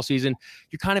baseball season,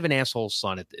 you're kind of an asshole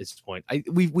son at this point.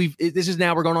 We're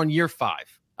going on year 5.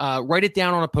 Write it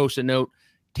down on a Post-it note,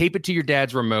 tape it to your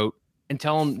dad's remote, and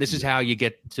tell him this is how you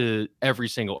get to every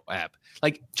single app.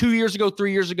 Like 2 years ago,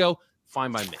 3 years ago,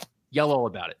 fine by me. Yell all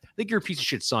about it. I think you're a piece of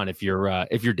shit son if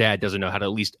your dad doesn't know how to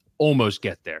at least almost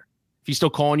get there. If he's still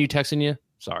calling you, texting you,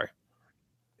 sorry.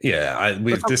 Yeah,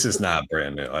 this is not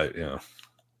brand new. I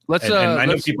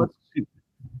know people.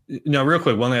 No, real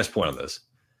quick, one last point on this.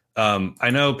 I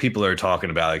know people are talking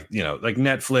about like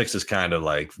Netflix is kind of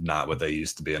like not what they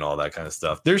used to be and all that kind of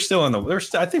stuff. I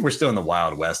think we're still in the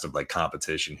wild west of like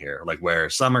competition here, like where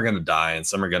some are going to die and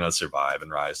some are going to survive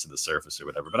and rise to the surface or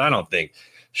whatever. But I don't think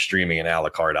streaming and a la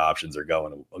carte options are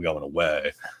going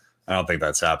away. I don't think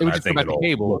that's happening. I think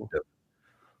it'll.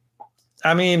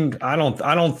 I mean, I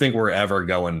don't think we're ever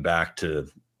going back to.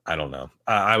 I don't know.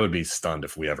 I would be stunned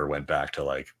if we ever went back to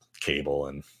like cable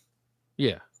and.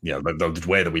 Yeah, but the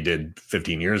way that we did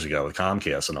 15 years ago with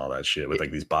Comcast and all that shit with like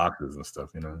these boxes and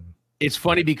stuff, you know. It's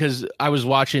funny because when I was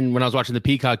watching the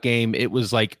Peacock game, it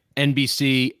was like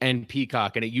NBC and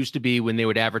Peacock. And it used to be when they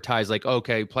would advertise like,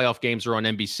 okay, playoff games are on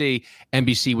NBC.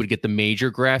 NBC would get the major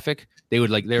graphic. They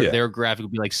would like their graphic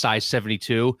would be like size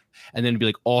 72 and then it'd be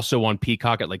like also on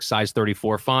Peacock at like size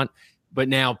 34 font. But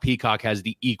now Peacock has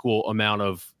the equal amount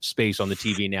of space on the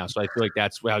TV now. So I feel like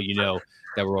that's how you know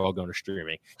that we're all going to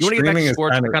streaming. You want to get back to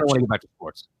sports? I kind of want to get back to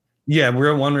sports. Yeah,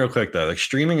 we're one real quick though. Like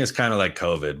streaming is kind of like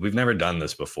COVID. We've never done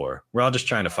this before. We're all just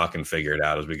trying to fucking figure it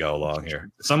out as we go along here.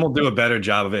 Some will do a better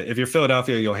job of it. If you're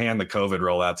Philadelphia, you'll hand the COVID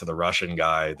rollout to the Russian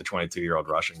guy, the 22-year-old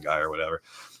Russian guy or whatever.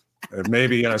 Or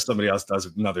maybe somebody else does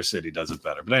it. Another city does it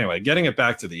better. But anyway, getting it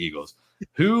back to the Eagles.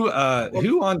 Who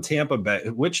on Tampa Bay?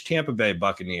 Which Tampa Bay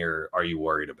Buccaneer are you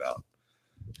worried about?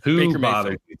 Who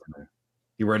bothers you?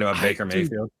 You worried about Baker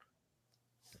Mayfield?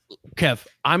 Kev,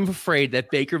 I'm afraid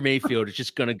that Baker Mayfield is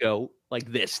just going to go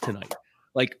like this tonight.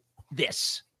 Like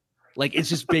this. Like it's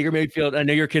just Baker Mayfield. I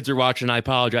know your kids are watching. I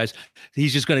apologize.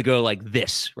 He's just going to go like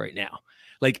this right now.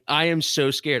 Like I am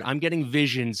so scared. I'm getting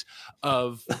visions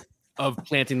of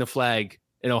planting the flag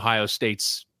in Ohio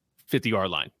State's 50-yard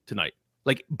line tonight.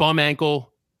 Like bum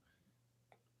ankle.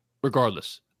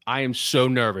 Regardless, I am so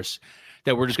nervous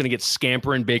that we're just going to get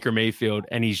scampering Baker Mayfield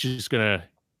and he's just going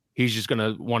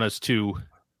to want us to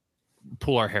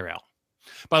pull our hair out.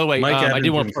 By the way, I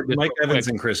did want to Mike Evans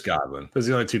and Chris Godwin. Those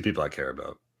are the only 2 people I care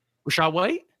about. Rashad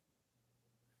White?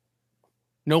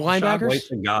 No linebackers? Rashad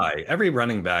White's a guy. Every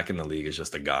running back in the league is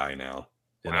just a guy now.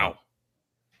 Wow.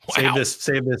 Save this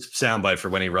soundbite for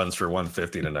when he runs for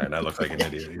 150 tonight. And I look like an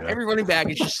idiot. You know? Every running back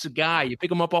is just a guy. You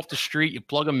pick him up off the street, you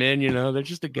plug him in. They're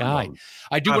just a guy.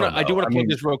 I do want to plug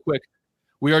this real quick.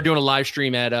 We are doing a live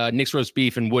stream at Nick's Roast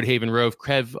Beef in Woodhaven Rove.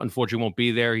 Kev, unfortunately, won't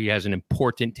be there. He has an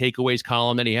important takeaways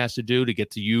column that he has to do to get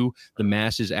to you, the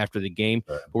masses, after the game.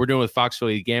 Right. But we're doing it with Fox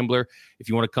Philly Gambler. If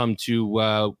you want to come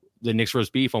to the Nick's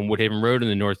Roast Beef on Woodhaven Road in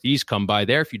the Northeast, come by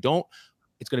there. If you don't,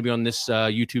 it's going to be on this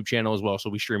YouTube channel as well.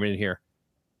 So we stream it in here.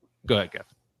 Go ahead, Kev.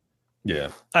 Yeah,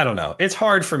 I don't know. It's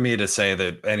hard for me to say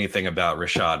that anything about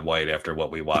Rashad White after what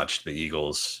we watched the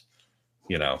Eagles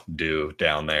do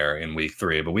down there in week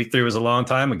 3. But week 3 was a long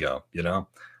time ago,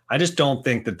 I just don't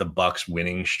think that the Bucs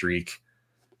winning streak,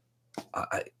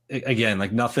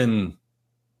 nothing,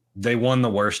 they won the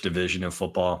worst division in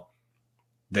football.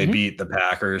 They beat the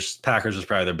Packers. Packers was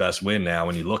probably their best win now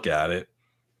when you look at it.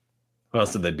 Who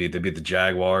else did they beat? They beat the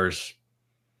Jaguars.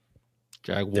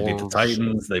 They beat the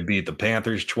Titans. They beat the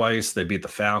Panthers twice. They beat the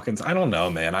Falcons. I don't know,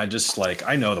 man. I just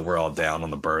I know that we're all down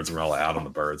on the Birds. We're all out on the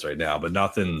Birds right now, but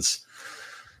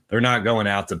they're not going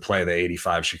out to play the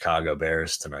 85 Chicago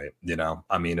Bears tonight.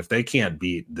 I mean, if they can't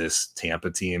beat this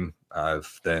Tampa team,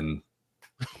 then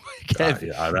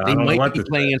they might be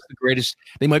playing against the greatest.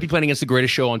 They might be playing against the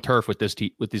greatest show on turf with this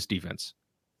defense.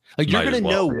 Like you're going to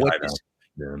know what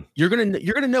you're going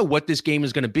to know what this game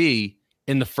is going to be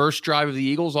in the first drive of the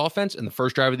Eagles offense and the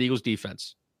first drive of the Eagles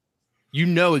defense. You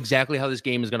know exactly how this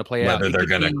game is going to play out.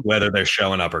 Whether they're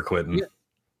showing up or quitting. Yeah.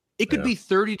 It could be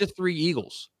 30-3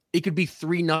 Eagles. It could be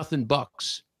 3-0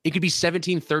 Bucs. It could be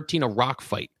 17-13 a rock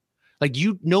fight. Like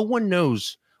no one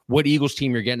knows what Eagles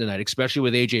team you're getting tonight, especially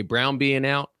with AJ Brown being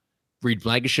out. Reed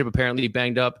Blankenship apparently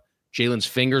banged up. Jalen's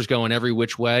fingers going every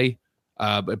which way.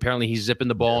 Apparently he's zipping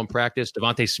the ball in practice.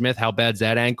 Devontae Smith, how bad's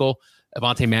that ankle?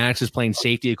 Avonte Maddox is playing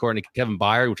safety according to Kevin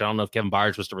Byard, which I don't know if Kevin Byard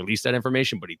was supposed to release that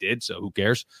information, but he did, so who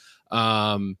cares?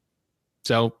 At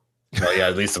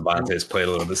least Avonte's played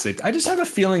a little bit safety. I just have a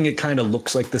feeling it kind of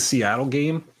looks like the Seattle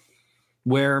game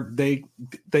where they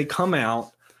come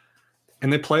out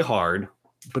and they play hard,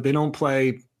 but they don't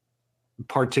play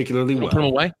particularly well. Put them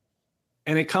away.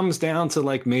 And it comes down to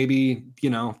like maybe,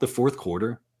 the fourth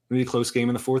quarter, maybe a close game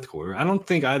in the fourth quarter. I don't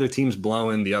think either team's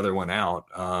blowing the other one out.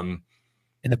 And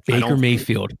the Baker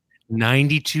Mayfield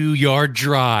 92-yard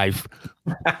drive,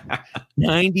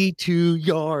 92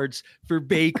 yards for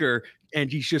Baker.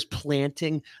 And he's just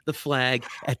planting the flag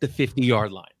at the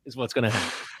 50-yard line is what's going to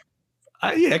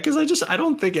happen. Because I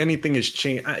don't think anything has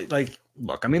changed.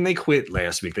 Look, I mean, they quit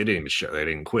last week. They didn't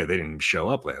quit. They didn't show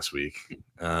up last week.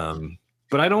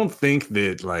 But I don't think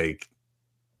that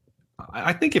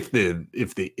I think if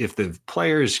the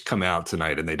players come out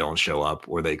tonight and they don't show up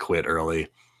or they quit early,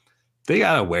 they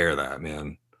gotta wear that,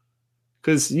 man.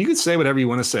 Because you can say whatever you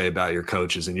want to say about your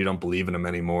coaches and you don't believe in them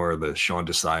anymore, the Sean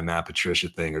Desai, Matt Patricia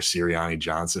thing, or Sirianni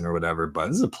Johnson or whatever. But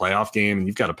this is a playoff game and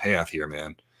you've got a path here,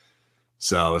 man.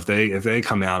 So if they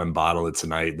come out and bottle it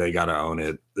tonight, they got to own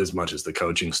it as much as the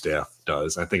coaching staff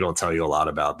does. I think it'll tell you a lot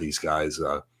about these guys'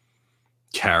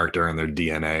 character and their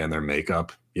DNA and their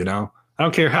makeup. I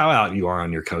don't care how out you are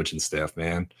on your coaching staff,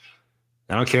 man.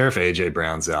 I don't care if AJ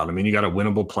Brown's out. I mean, you got a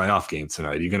winnable playoff game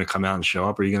tonight. Are you going to come out and show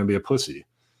up, or are you going to be a pussy?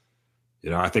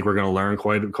 I think we're going to learn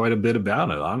quite a bit about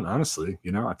it. Honestly,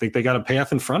 I think they got a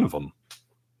path in front of them.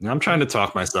 I'm trying to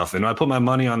talk myself into it. I put my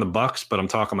money on the Bucs, but I'm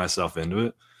talking myself into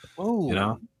it. Oh,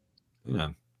 yeah.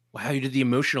 Wow, you did the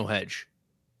emotional hedge.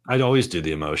 I'd always do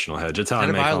the emotional hedge. That's how I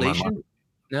make all my money.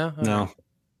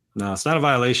 No, it's not a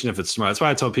violation if it's smart. That's why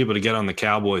I told people to get on the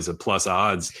Cowboys at plus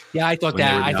odds. Yeah, I thought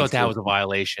that was a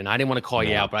violation. I didn't want to call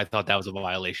you out, but I thought that was a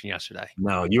violation yesterday.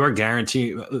 No, you are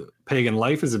guaranteeing. Pagan,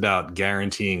 life is about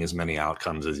guaranteeing as many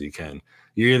outcomes as you can.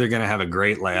 You're either going to have a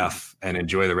great laugh and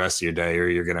enjoy the rest of your day, or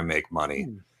you're going to make money.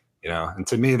 And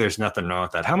to me, there's nothing wrong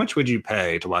with that. How much would you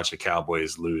pay to watch the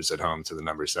Cowboys lose at home to the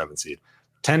number 7 seed?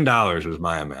 $10 was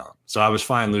my amount. So I was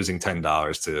fine losing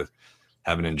 $10 to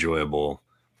have an enjoyable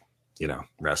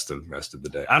rest of the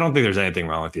day. I don't think there's anything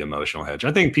wrong with the emotional hedge.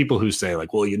 I think people who say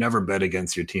well, you never bet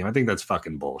against your team, I think that's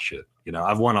fucking bullshit.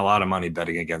 I've won a lot of money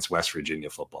betting against West Virginia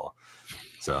football.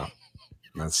 So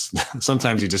that's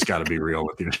sometimes you just got to be real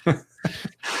with you.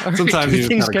 Sometimes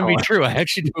things can be true. I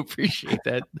actually do appreciate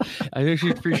that. I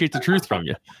actually appreciate the truth from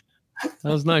you.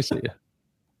 That was nice of you.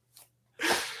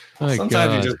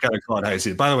 Sometimes you just got to call it how you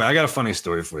see it. By the way, I got a funny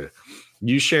story for you.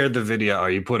 You shared the video, or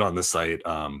you put on the site,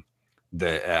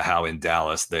 how in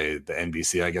Dallas the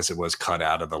NBC, I guess it was, cut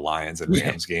out of the Lions and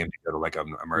Rams game to go to like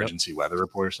an emergency weather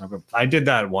report or something. I did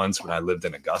that once when I lived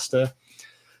in Augusta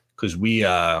because we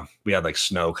had like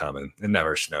snow coming. It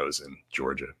never snows in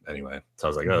Georgia anyway. So I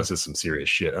was like, oh, this is some serious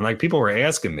shit. And like people were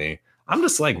asking me, I'm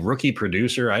just like rookie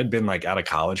producer. I'd been like out of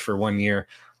college for 1 year.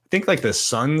 I think like the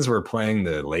Suns were playing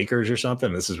the Lakers or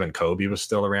something. This is when Kobe was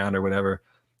still around or whatever.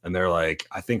 And they're like,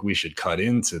 I think we should cut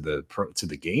into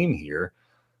the game here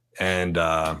and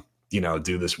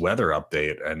do this weather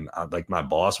update. And like my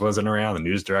boss wasn't around, the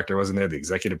news director wasn't there, the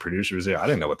executive producer was there. I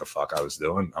didn't know what the fuck I was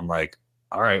doing. I'm like,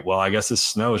 all right, well, I guess this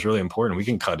snow is really important. We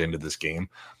can cut into this game.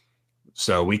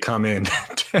 So we come in,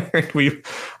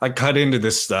 I cut into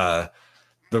this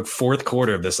the fourth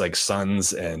quarter of this like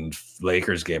Suns and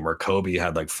Lakers game where Kobe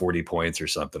had like 40 points or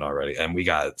something already. And we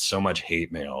got so much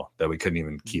hate mail that we couldn't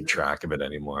even keep track of it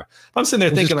anymore. I'm sitting there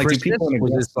thinking like, do people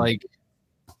was this like?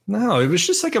 No, it was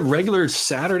just like a regular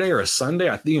Saturday or a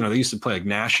Sunday. They used to play like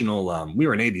national. We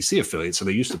were an ABC affiliate, so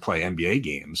they used to play NBA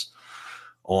games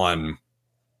on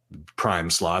prime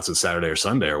slots on Saturday or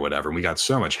Sunday or whatever. And we got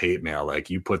so much hate mail. Like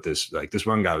you put this, like this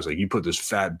one guy was like, you put this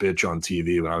fat bitch on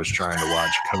TV when I was trying to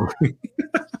watch Kobe.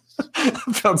 I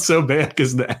felt so bad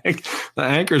because the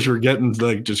anchors were getting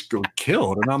like just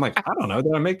killed. And I'm like, I don't know,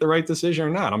 did I make the right decision or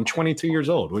not? I'm 22 years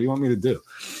old. What do you want me to do?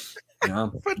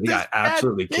 We got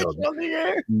absolutely killed.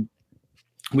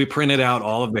 We printed out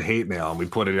all of the hate mail and we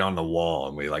put it on the wall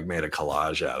and we like made a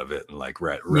collage out of it and like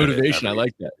read motivation. I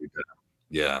like that.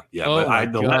 Yeah. Oh,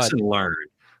 but the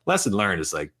lesson learned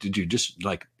is like, did you just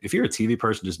like, if you're a TV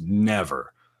person, just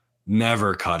never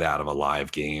cut out of a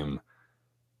live game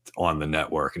on the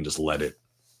network and just let it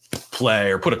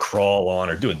play or put a crawl on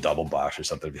or do a double box or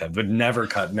something, but never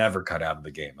cut out of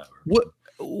the game ever. What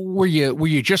were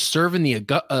you just serving the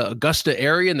Augusta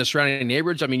area and the surrounding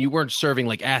neighborhoods? I mean, you weren't serving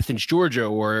like Athens, Georgia,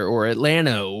 or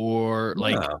Atlanta, or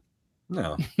like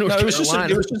no. It was just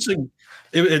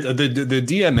the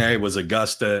DMA was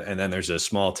Augusta, and then there's a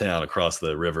small town across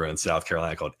the river in South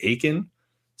Carolina called Aiken.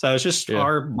 So it was just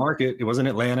our market. It wasn't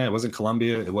Atlanta. It wasn't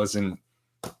Columbia. It wasn't,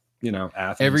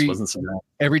 Athens.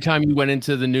 Every time you went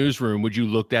into the newsroom, would you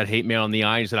look that hate mail in the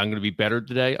eye and said, I'm going to be better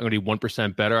today. I'm going to be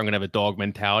 1% better. I'm going to have a dog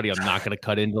mentality. I'm not going to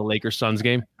cut into the Lakers Suns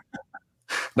game.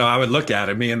 No, I would look at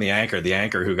it. Me and the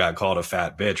anchor who got called a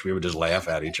fat bitch, we would just laugh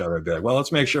at each other and be like, well,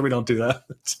 let's make sure we don't do that.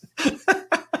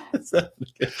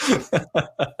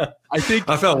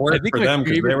 I felt worse for them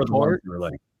because they were the ones who were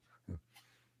like,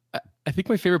 I think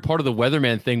my favorite part of the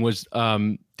weatherman thing was,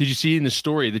 did you see in the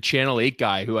story, the Channel 8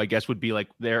 guy who I guess would be like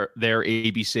their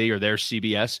ABC or their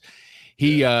CBS?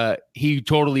 He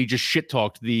totally just shit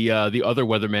talked the other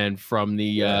weatherman from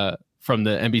the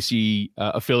NBC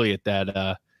affiliate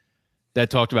that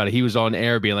talked about it. He was on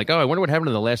air being like, oh, I wonder what happened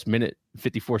in the last minute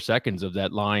 54 seconds of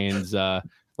that Lions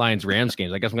Rams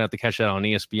games. I guess I'm gonna have to catch that on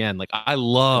ESPN. Like, I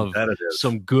love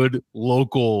some good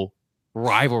local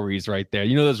rivalries right there.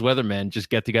 Those weathermen just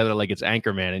get together like it's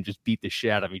Anchorman and just beat the shit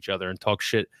out of each other and talk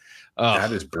shit.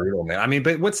 That is brutal, man. I mean,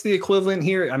 but what's the equivalent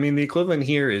here? I mean, the equivalent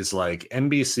here is like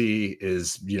NBC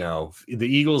is, the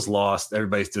Eagles lost.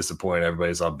 Everybody's disappointed.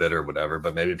 Everybody's all bitter, whatever.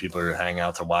 But maybe people are hanging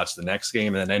out to watch the next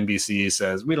game. And then NBC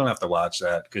says, we don't have to watch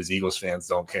that because Eagles fans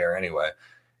don't care anyway.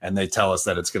 And they tell us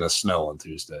that it's going to snow on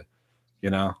Tuesday.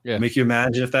 Make you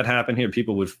imagine if that happened here,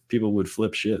 people would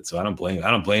flip shit. So I don't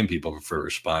blame people for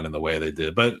responding the way they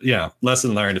did. But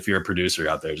lesson learned: if you're a producer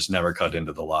out there, just never cut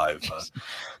into the live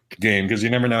game, because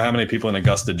you never know how many people in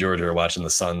Augusta, Georgia, are watching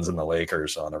the Suns and the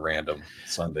Lakers on a random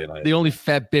Sunday night. The only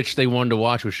fat bitch they wanted to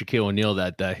watch was Shaquille O'Neal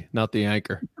that day, not the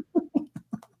anchor.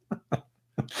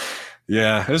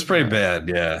 Yeah, it was pretty bad.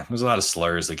 Yeah, there's a lot of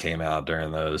slurs that came out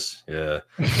during those. Yeah,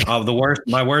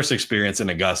 my worst experience in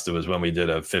Augusta was when we did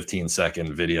a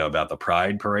 15-second video about the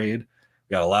Pride Parade.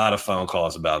 We got a lot of phone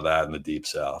calls about that in the Deep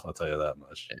South. I'll tell you that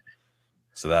much.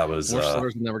 So that was more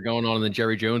slurs than were going on in the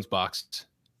Jerry Jones box.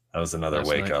 That was another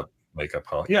wake up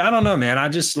call. Yeah, I don't know, man. I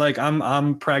just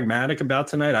I'm pragmatic about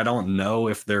tonight. I don't know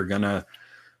if they're gonna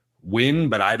win,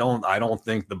 but I don't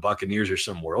think the Buccaneers are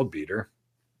some world beater.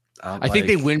 I think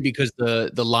they win because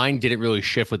the line didn't really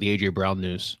shift with the AJ Brown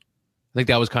news. I think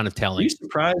that was kind of telling. Are you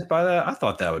surprised by that? I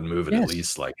thought that would move it at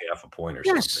least like half a point or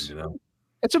something.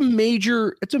 It's a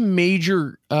major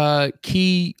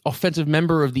key offensive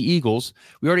member of the Eagles.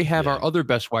 We already have our other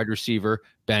best wide receiver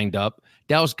banged up.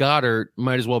 Dallas Goedert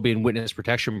might as well be in witness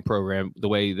protection program the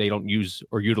way they don't use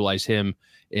or utilize him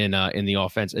in the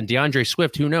offense. And DeAndre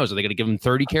Swift, who knows? Are they going to give him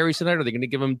 30 carries tonight? Or are they going to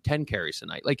give him 10 carries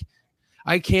tonight? Like,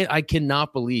 I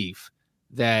cannot believe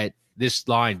that this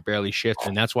line barely shifted,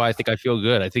 and that's why I think I feel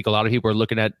good. I think a lot of people are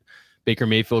looking at Baker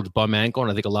Mayfield's bum ankle,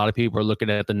 and I think a lot of people are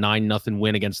looking at the 9-0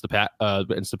 win against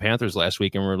the Panthers last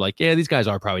week, and we're like, yeah, these guys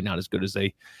are probably not as good as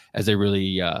they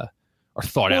really are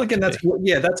thought out. Again, that's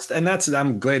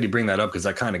I'm glad you bring that up, because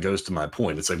that kind of goes to my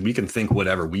point. It's like we can think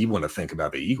whatever we want to think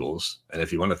about the Eagles, and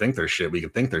if you want to think they're shit, we can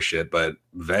think they're shit. But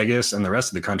Vegas and the rest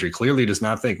of the country clearly does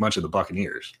not think much of the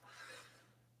Buccaneers.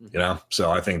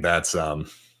 So I think that's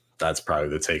probably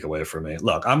the takeaway for me.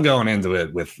 Look, I'm going into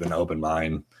it with an open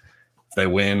mind. If they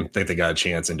win, I think they got a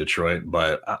chance in Detroit,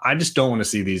 but I just don't want to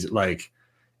see these, like,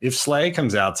 if Slay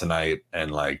comes out tonight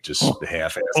and like just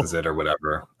half-asses it or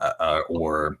whatever,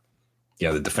 or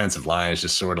the defensive line is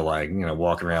just sort of like,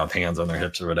 walking around with hands on their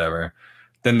hips or whatever,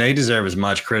 then they deserve as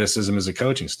much criticism as a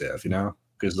coaching staff,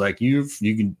 because like you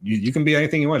can be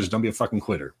anything you want, just don't be a fucking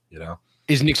quitter,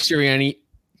 Is Nick Sirianni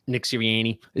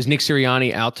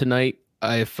out tonight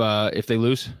if they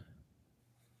lose?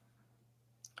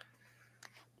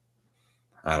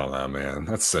 I don't know, man.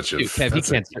 That's such a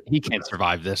Kev, he can't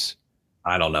survive this.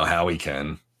 I don't know how he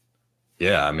can.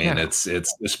 Yeah, I mean, it's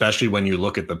especially when you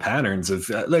look at the patterns of,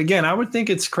 again, I would think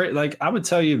it's crazy. Like, I would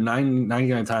tell you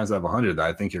 99 times out of 100 that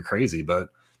I think you're crazy, but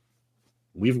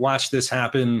we've watched this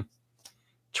happen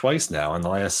twice now in the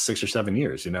last 6 or 7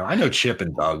 years. I know Chip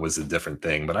and Doug was a different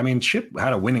thing, but I mean, Chip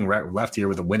had a winning left here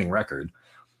with a winning record.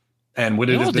 And would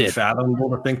it have been fathomable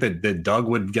to think that Doug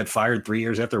would get fired 3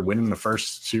 years after winning the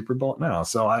first Super Bowl? No.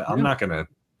 So I'm not going to.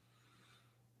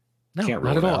 No,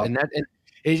 not at all. And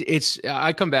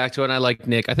I come back to it, and I like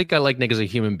Nick. I think I like Nick as a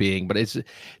human being, but it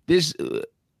was the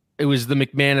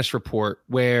McManus report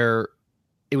where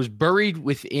it was buried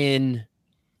within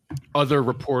other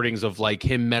reportings of like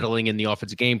him meddling in the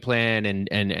offensive game plan and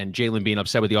Jalen being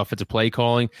upset with the offensive play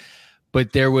calling.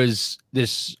 But there was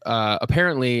this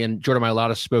apparently, and Jordan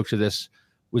Mailata spoke to this,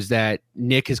 was that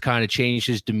Nick has kind of changed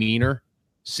his demeanor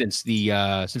since the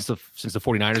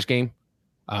 49ers game.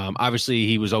 Obviously,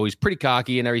 he was always pretty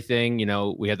cocky and everything. You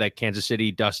know, we had that Kansas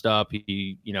City dust up.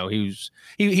 He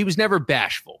was never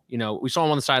bashful. You know, we saw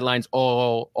him on the sidelines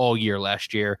all year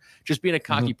last year, just being a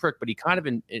cocky prick. But he kind of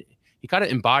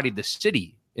embodied the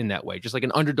city in that way, just like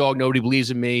an underdog. Nobody believes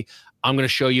in me. I'm going to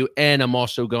show you, and I'm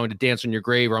also going to dance on your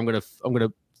grave, or I'm going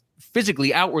to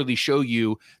physically, outwardly show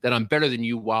you that I'm better than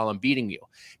you while I'm beating you.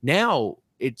 Now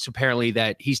it's apparently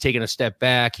that he's taken a step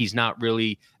back. He's not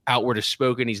really outward as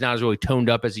spoken. He's not as really toned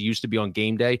up as he used to be on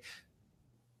game day.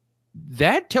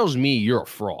 That tells me you're a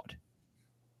fraud.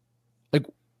 Like,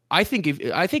 I think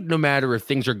no matter if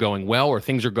things are going well or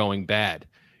things are going bad,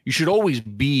 you should always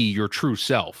be your true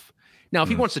self. Now, if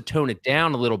he wants to tone it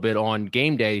down a little bit on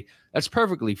game day, that's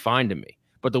perfectly fine to me.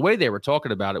 But the way they were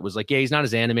talking about it was like, yeah, he's not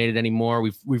as animated anymore.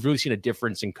 We've really seen a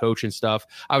difference in coach and stuff.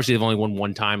 Obviously, they've only won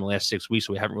one time in the last 6 weeks,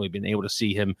 so we haven't really been able to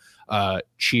see him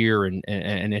cheer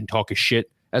and talk his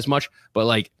shit as much. But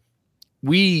like,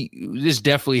 this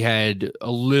definitely had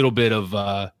a little bit of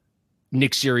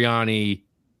Nick Sirianni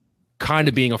kind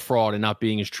of being a fraud and not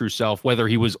being his true self, whether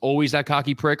he was always that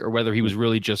cocky prick or whether he was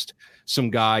really just some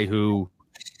guy who,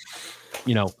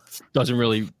 you know, doesn't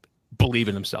really believe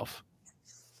in himself.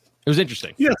 It was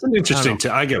interesting. Yeah, it's an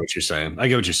interesting. I get what you're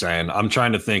saying. I'm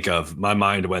trying to think of, my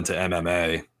mind went to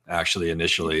MMA actually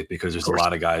initially, because there's a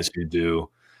lot of guys who do.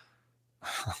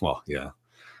 Well, yeah.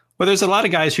 But there's a lot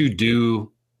of guys who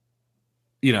do,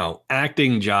 you know,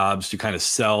 acting jobs to kind of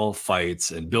sell fights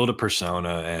and build a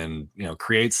persona and, you know,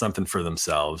 create something for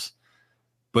themselves.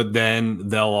 But then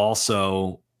they'll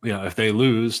also, you know, if they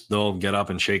lose, they'll get up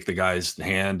and shake the guy's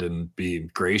hand and be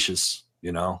gracious,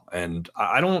 you know. And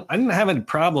I didn't have a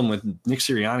problem with Nick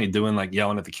Sirianni doing like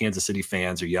yelling at the Kansas City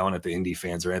fans or yelling at the Indy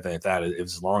fans or anything like that,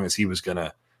 as long as he was going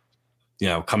to, you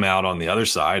know, come out on the other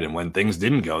side, and when things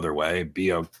didn't go their way,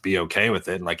 be okay with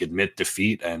it and like admit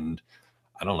defeat, and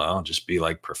I don't know, just be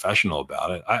like professional about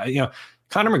it. You know,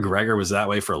 Conor McGregor was that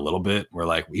way for a little bit, where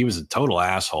like he was a total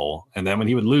asshole, and then when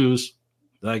he would lose,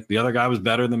 like the other guy was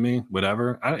better than me,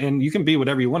 whatever. And you can be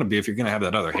whatever you want to be if you're going to have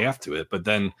that other half to it. But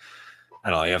then I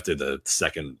don't know, after the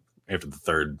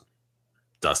third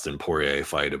Dustin Poirier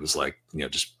fight, it was like, you know,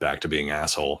 just back to being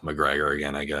asshole McGregor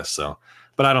again, I guess. So.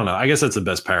 But I don't know. I guess that's the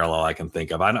best parallel I can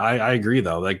think of. I agree,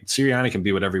 though. Like, Sirianni can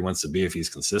be whatever he wants to be if he's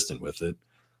consistent with it.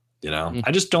 You know,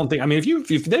 I just don't think. I mean,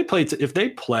 if they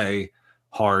play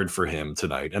hard for him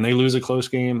tonight and they lose a close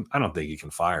game, I don't think you can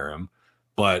fire him.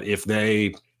 But if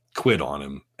they quit on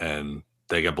him and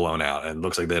they get blown out and it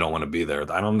looks like they don't want to be there,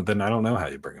 I don't know how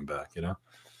you bring him back. You know,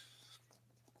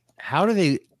 how do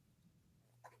they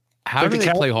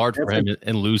play hard for him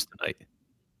and lose tonight?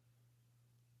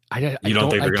 You don't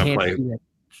think they're going to play?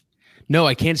 No,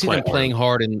 I can't see them playing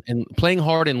hard and playing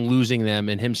hard and losing them,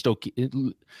 and him still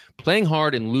playing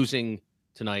hard and losing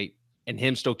tonight, and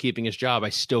him still keeping his job. I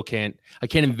can't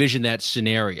envision that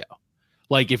scenario.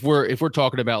 Like if we're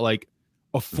talking about like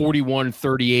a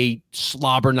 41-38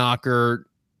 slobber knocker,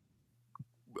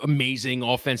 amazing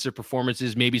offensive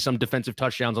performances, maybe some defensive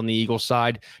touchdowns on the Eagles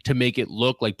side to make it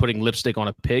look like putting lipstick on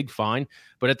a pig, fine.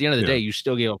 But at the end of the day, you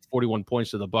still gave up 41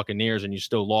 points to the Buccaneers, and you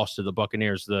still lost to the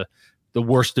Buccaneers, the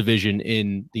worst division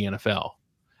in the NFL.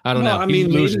 I don't know. I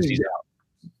mean, loses, he's out.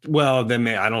 Well, then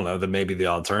I don't know. Then maybe the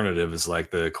alternative is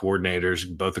like both the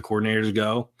coordinators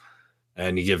go,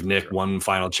 and you give Nick one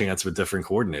final chance with different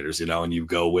coordinators, you know, and you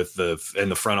go with the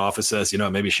front office says, you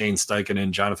know, maybe Shane Steichen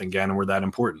and Jonathan Gannon were that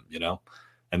important, you know.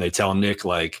 And they tell Nick,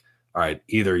 like, all right,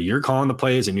 either you're calling the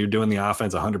plays and you're doing the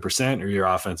offense 100%, or your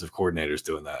offensive coordinator's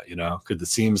doing that, you know, because it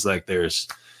seems like there's,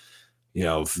 you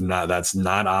know, that's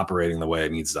not operating the way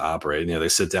it needs to operate. You know, they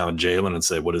sit down with Jalen and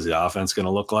say, what is the offense going to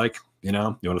look like? You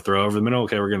know, you want to throw over the middle?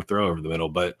 Okay, we're going to throw over the middle.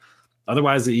 But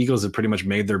otherwise, the Eagles have pretty much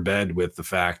made their bed with the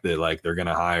fact that, like, they're going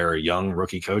to hire young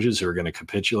rookie coaches who are going to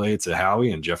capitulate to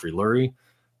Howie and Jeffrey Lurie.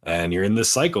 And you're in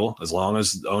this cycle as long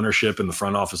as ownership in the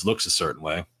front office looks a certain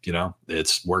way. You know,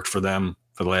 it's worked for them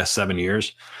for the last 7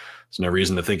 years. There's no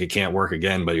reason to think it can't work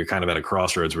again, but you're kind of at a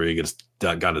crossroads where you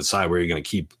got to decide where you're going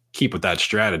to keep with that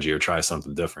strategy or try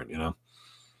something different, you know?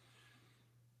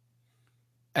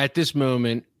 At this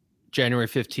moment, January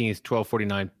 15th,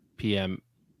 12:49 p.m.,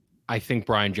 I think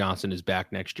Brian Johnson is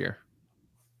back next year.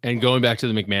 And going back to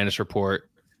the McManus report,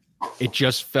 it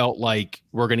just felt like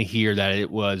we're going to hear that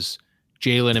it was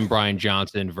Jalen and Brian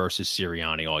Johnson versus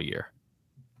Sirianni all year.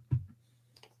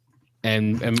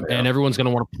 And everyone's going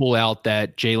to want to pull out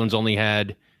that Jalen's only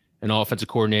had an offensive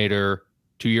coordinator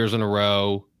 2 years in a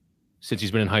row since he's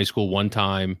been in high school one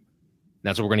time.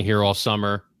 That's what we're going to hear all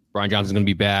summer. Brian Johnson's going to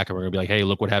be back, and we're going to be like, hey,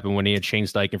 look what happened when he had Shane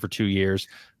Steichen for 2 years.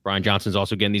 Brian Johnson's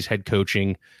also getting these head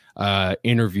coaching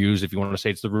interviews. If you want to say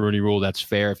it's the Rooney Rule, that's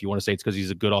fair. If you want to say it's because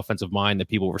he's a good offensive mind that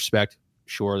people respect,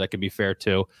 sure, that can be fair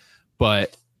too.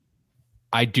 But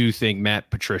I do think Matt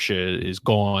Patricia is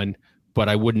gone, but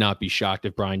I would not be shocked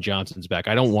if Brian Johnson's back.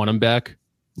 I don't want him back.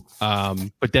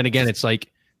 But then again, it's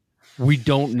like we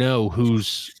don't know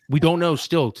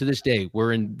still to this day.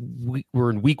 We're in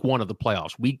week 1 of the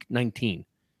playoffs, week 19,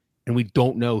 and we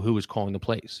don't know who is calling the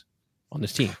plays on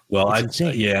this team. Well,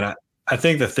 and I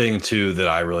think the thing too that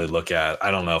I really look at,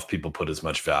 I don't know if people put as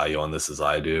much value on this as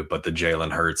I do, but the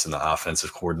Jalen Hurts and the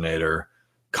offensive coordinator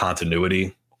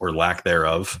continuity or lack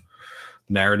thereof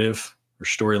narrative or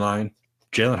storyline.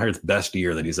 Jalen Hurts' best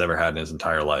year that he's ever had in his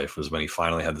entire life was when he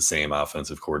finally had the same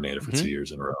offensive coordinator for 2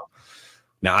 years in a row.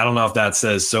 Now, I don't know if that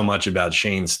says so much about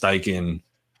Shane Steichen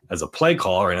as a play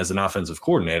caller and as an offensive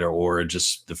coordinator, or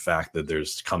just the fact that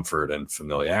there's comfort and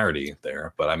familiarity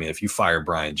there. But I mean, if you fire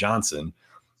Brian Johnson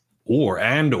or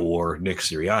Nick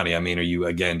Sirianni, I mean, are you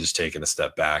again just taking a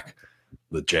step back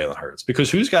with Jalen Hurts? Because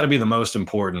who's got to be the most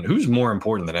important? Who's more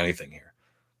important than anything here?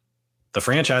 The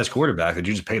franchise quarterback that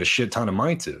you just paid a shit ton of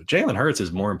money to. Jalen Hurts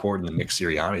is more important than Nick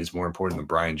Sirianni. He's more important than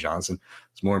Brian Johnson.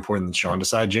 It's more important than Sean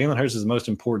Desai. Jalen Hurts is the most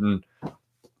important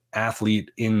athlete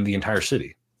in the entire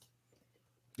city.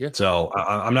 Yeah. So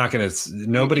I'm not going to.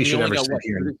 Nobody should ever sit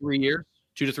here. 2 to 3 years.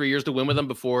 2 to 3 years to win with them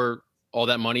before all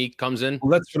that money comes in.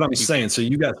 Well, that's what I'm saying. So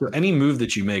any move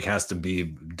that you make has to be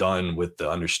done with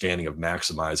the understanding of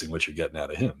maximizing what you're getting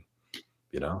out of him.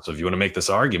 So if you want to make this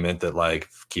argument that like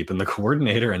keeping the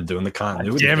coordinator and doing the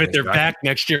continuity, damn it, they're back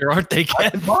next year, aren't they?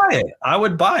 I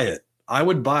would buy it.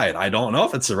 I don't know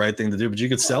if it's the right thing to do, but you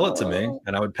could sell it to me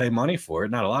and I would pay money for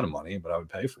it. Not a lot of money, but I would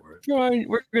pay for it. Right.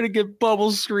 We're going to get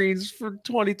bubble screens for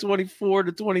 2024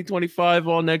 to 2025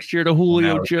 all next year to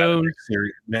Julio Jones.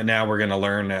 Now we're going to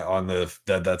learn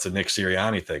that's a Nick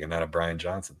Sirianni thing and not a Brian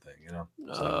Johnson thing,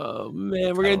 Oh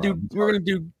man, we're going to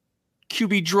do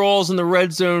QB draws in the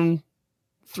red zone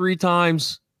 3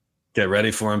 times. Get ready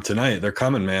for him tonight. They're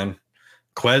coming, man.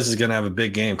 Quez is going to have a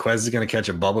big game. Quez is going to catch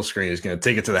a bubble screen. He's going to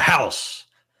take it to the house.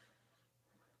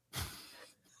 I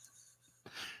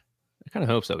kind of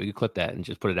hope so. We could clip that and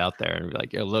just put it out there and be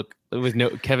like, yo, look, with no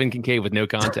Kevin Kincaid with no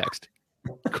context.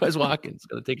 Quez Watkins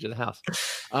going to take it to the house.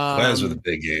 Quez with a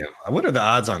big game. What are the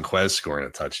odds on Quez scoring a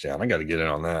touchdown? I got to get in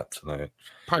on that tonight.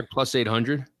 Probably plus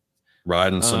 800.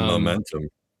 Riding some momentum.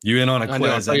 You in on a Quez?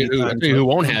 I'll tell you who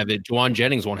won't have it. Juwan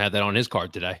Jennings won't have that on his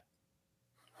card today.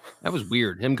 That was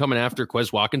weird. Him coming after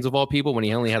Quez Watkins of all people when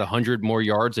he only had 100 more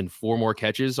yards and 4 more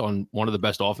catches on one of the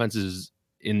best offenses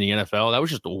in the NFL. That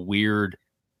was just a weird.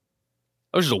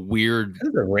 It was a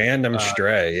random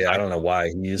stray. Yeah, I don't know why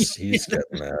he's getting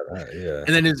that. Yeah.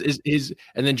 And then his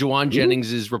Juwan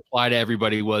Jennings' reply to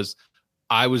everybody was,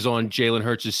 "I was on Jalen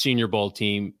Hurts' Senior Bowl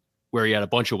team where he had a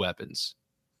bunch of weapons."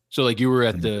 So like you were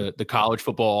at the college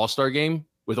football all-star game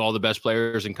with all the best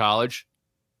players in college,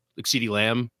 like CeeDee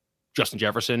Lamb, Justin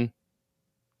Jefferson,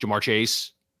 Jamar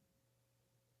Chase.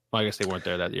 Well, I guess they weren't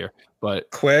there that year,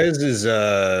 but Quez is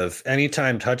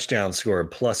anytime touchdown score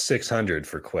plus 600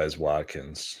 for Quez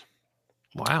Watkins.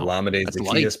 Wow. Olamide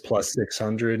Zaccheaus plus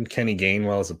 600. Kenny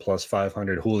Gainwell is a plus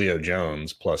 500. Julio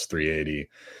Jones plus 380.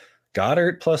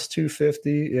 Goddard plus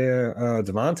 250. Yeah.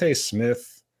 Devontae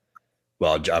Smith.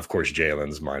 Well, of course,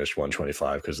 Jalen's minus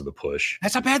 125 because of the push.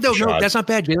 That's not bad, though. No, that's not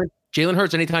bad. Jalen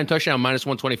Hurts anytime touchdown minus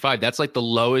 125. That's like the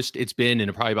lowest it's been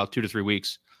in probably about 2 to 3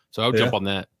 weeks. So I would jump on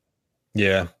that.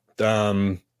 Yeah.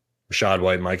 Rashad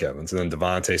White, Mike Evans, and then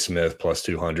Devontae Smith plus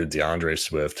 200, DeAndre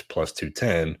Swift plus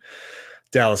 210,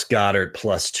 Dallas Goedert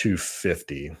plus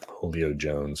 250, Julio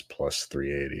Jones plus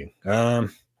 380.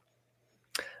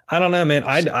 I don't know, man.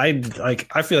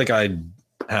 I feel like I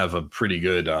have a pretty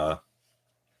good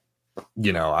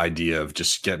idea of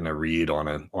just getting a read on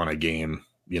a game,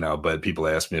 but people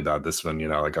ask me about this one,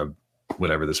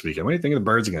 whatever this weekend. What do you think the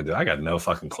Birds are going to do? I got no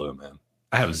fucking clue, man.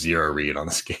 I have zero read on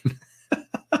this game.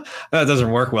 That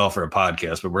doesn't work well for a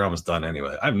podcast, but we're almost done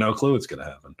anyway. I have no clue what's going to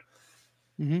happen.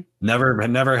 Mm-hmm.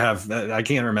 Never have. I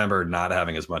can't remember not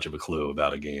having as much of a clue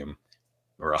about a game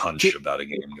or a hunch about a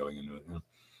game going into it.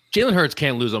 Jalen Hurts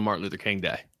can't lose on Martin Luther King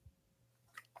Day.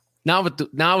 Not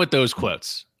with those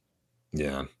quotes.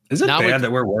 Yeah. Is it bad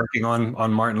that we're working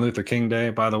on Martin Luther King Day,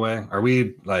 by the way? Are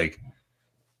we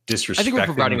disrespecting? I think we're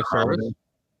providing a service.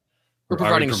 We're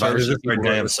providing a service. Is this our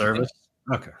day of service?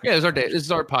 Okay. Yeah, it's our day. This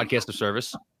is our podcast of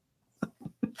service.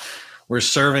 We're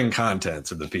serving content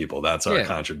to the people. That's our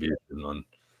contribution.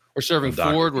 We're serving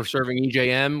Ford. We're serving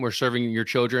EJM. We're serving your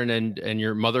children and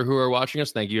your mother who are watching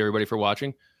us. Thank you, everybody, for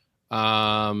watching.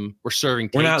 We're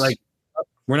serving. We're not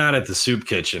we're not at the soup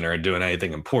kitchen or doing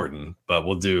anything important, but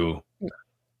we'll do,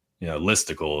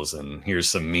 listicles, and here's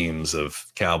some memes of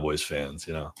Cowboys fans.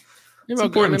 It's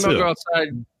important I'll too. go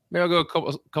outside. Maybe I'll go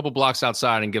a couple blocks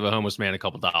outside and give a homeless man a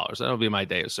couple dollars. That'll be my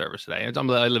day of service today.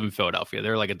 I live in Philadelphia.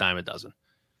 They're like a dime a dozen.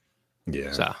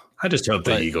 Yeah. So I just hope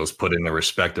the Eagles put in a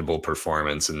respectable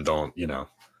performance and don't,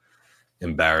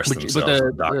 embarrass themselves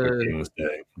on Dr. King's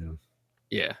Day.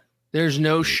 Yeah. There's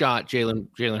no shot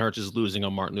Jalen Hurts is losing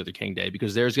on Martin Luther King Day,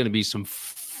 because there's going to be some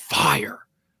fire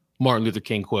Martin Luther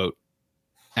King quote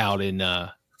out in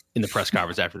the press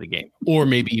conference after the game, or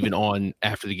maybe even on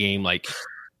after the game. Like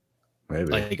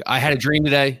I had a dream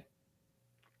today.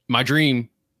 My dream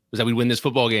was that we'd win this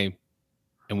football game,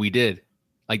 and we did.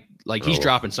 Like he's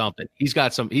dropping something. He's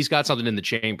got something in the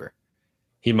chamber.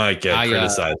 He might get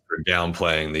criticized for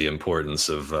downplaying the importance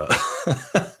of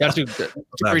that's a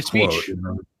great speech.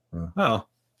 Oh, it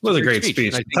was a great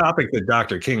speech. The topic that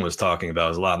Dr. King was talking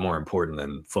about is a lot more important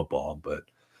than football, but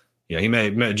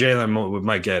Jalen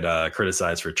might get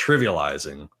criticized for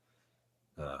trivializing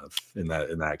in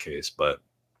that case, but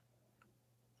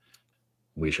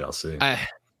we shall see. I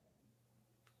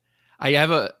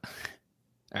have all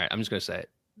right, I'm just gonna say it.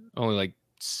 Only like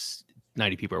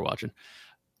 90 people are watching.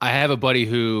 I have a buddy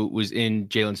who was in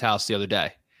Jalen's house the other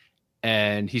day,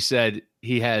 and he said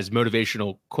he has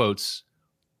motivational quotes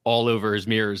all over his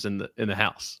mirrors in the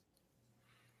house.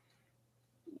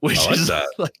 Which is that.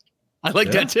 I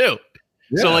like that too.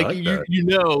 Yeah, so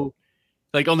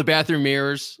like on the bathroom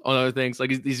mirrors, on other things,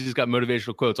 like he's just got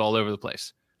motivational quotes all over the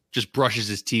place. Just brushes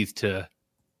his teeth to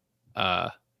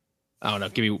I don't know,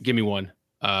 give me one.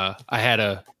 I had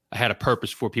a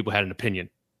purpose before people had an opinion.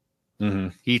 Mm-hmm.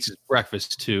 He eats his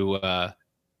breakfast to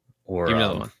or give me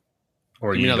another one.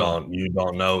 Or you don't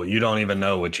know, you don't even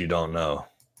know what you don't know.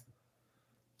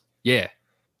 Yeah.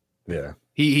 Yeah.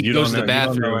 He goes to the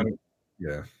bathroom.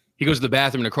 Yeah. He goes to the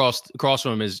bathroom, and across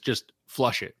from him is just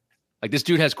flush it. Like, this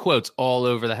dude has quotes all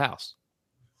over the house.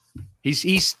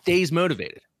 He stays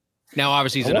motivated. Now,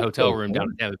 obviously, he's in a hotel room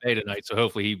down in Tampa Bay tonight, so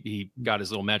hopefully he got his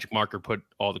little magic marker, put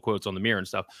all the quotes on the mirror and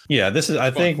stuff. Yeah, I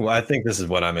think this is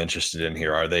what I'm interested in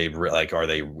here. Are they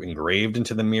engraved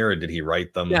into the mirror? Or did he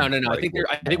write them? No. I think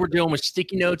we're dealing with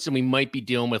sticky notes, and we might be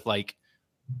dealing with like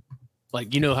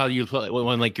how you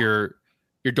when like your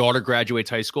daughter graduates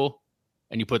high school,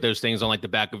 and you put those things on like the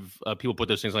back of people put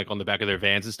those things like on the back of their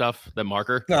vans and stuff. That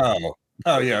marker.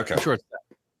 Oh yeah. Okay. I'm sure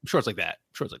it's like that.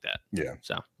 Yeah.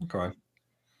 So okay.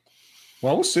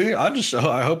 Well, we'll see.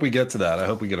 I hope we get to that. I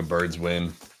hope we get a Birds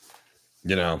win.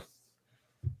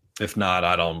 If not,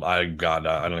 I don't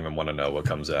even want to know what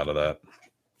comes out of that.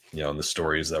 And the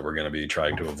stories that we're going to be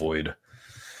trying to avoid.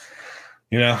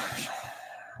 What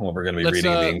we're going to be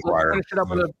reading in the Inquirer.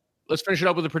 Let's finish it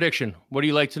up with a prediction. What do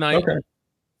you like tonight? Okay.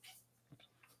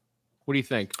 What do you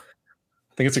think?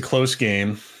 I think it's a close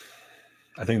game.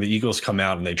 I think the Eagles come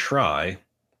out and they try.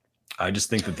 I just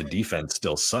think that the defense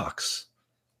still sucks.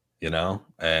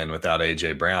 And without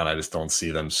AJ Brown, I just don't see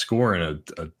them scoring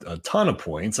a ton of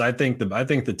points. I think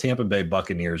the Tampa Bay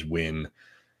Buccaneers win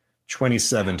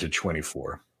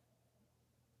 27-24.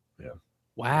 Yeah.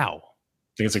 Wow.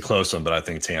 I think it's a close one, but I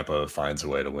think Tampa finds a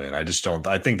way to win. I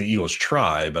think the Eagles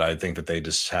try, but I think that they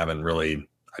just haven't really,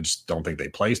 I just don't think they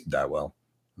played that well.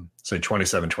 Say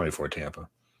 27-24 Tampa.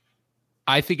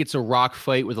 I think it's a rock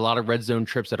fight with a lot of red zone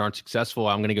trips that aren't successful.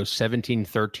 I'm going to go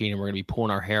 17-13, and we're going to be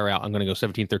pulling our hair out. I'm going to go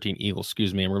 17-13 Eagles,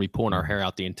 excuse me, and we're going to be pulling our hair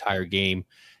out the entire game.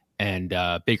 And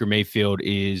Baker Mayfield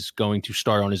is going to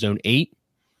start on his own 8.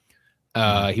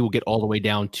 He will get all the way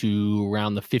down to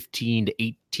around the 15 to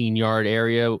 18 yard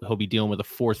area. He'll be dealing with a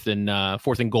fourth and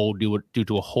goal due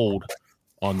to a hold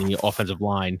on the offensive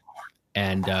line,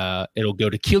 and it'll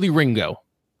go to Keely Ringo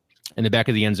in the back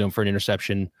of the end zone for an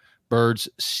interception. Birds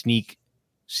sneak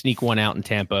one out in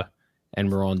Tampa, and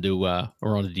we're on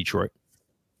to Detroit.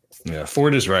 Yeah,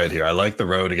 Ford is right here. I like the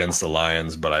road against the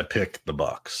Lions, but I picked the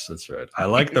Bucs. That's right. I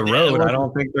like the road. I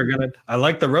don't think they're gonna. I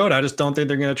like the road. I just don't think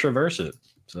they're gonna traverse it.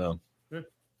 So, all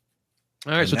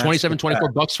right. So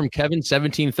 27-24 Bucs from Kevin,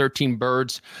 17-13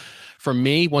 Birds from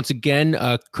me. Once again,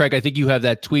 Craig, I think you have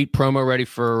that tweet promo ready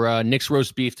for Nick's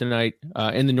roast beef tonight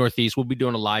in the Northeast. We'll be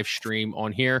doing a live stream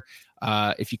on here.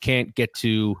 If you can't get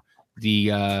to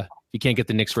the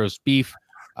Nick's roast beef,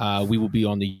 we will be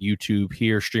on the YouTube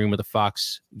here streaming with the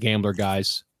Fox Gambler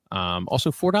guys.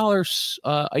 Also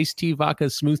 $4 iced tea vodka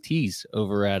smooth teas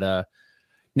over at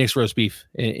Nick's roast beef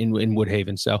in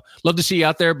Woodhaven. So love to see you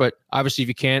out there, but obviously if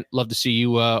you can't, love to see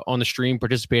you on the stream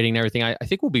participating and everything. I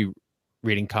think we'll be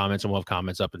reading comments, and we'll have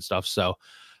comments up and stuff. So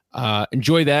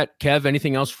enjoy that. Kev,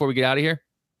 anything else before we get out of here?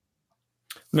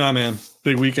 No, man.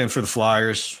 Big weekend for the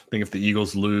Flyers. I think if the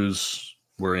Eagles lose,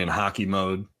 we're in hockey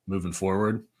mode moving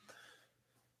forward.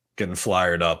 Getting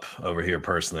flyered up over here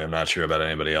personally. I'm not sure about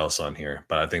anybody else on here,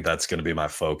 but I think that's going to be my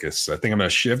focus. I think I'm going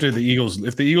to shift to the Eagles.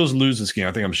 If the Eagles lose this game,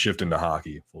 I think I'm shifting to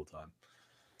hockey full time.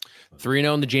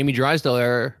 3-0 in the Jamie Drysdale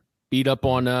era. Beat up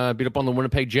on the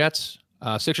Winnipeg Jets.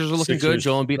 Sixers are looking good.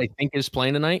 Joel Embiid, I think, is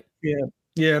playing tonight.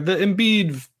 Yeah. The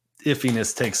Embiid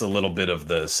iffiness takes a little bit of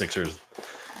the Sixers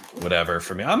whatever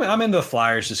for me. I'm into the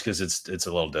Flyers just because it's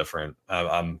a little different.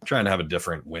 I'm trying to have a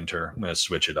different winter. I'm going to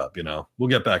switch it up. We'll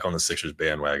get back on the Sixers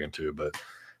bandwagon too, but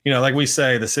like we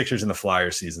say, the Sixers and the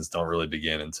Flyers seasons don't really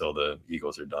begin until the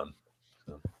Eagles are done.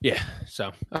 So. Yeah.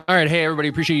 So all right, hey everybody,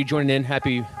 appreciate you joining in.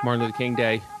 Happy Martin Luther King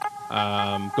Day.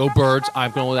 Go Birds.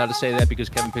 I'm only allowed to say that because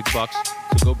Kevin picked Bucs.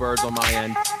 So go Birds on my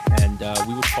end, and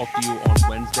we will talk to you on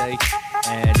Wednesday,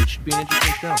 and it should be an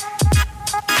interesting show.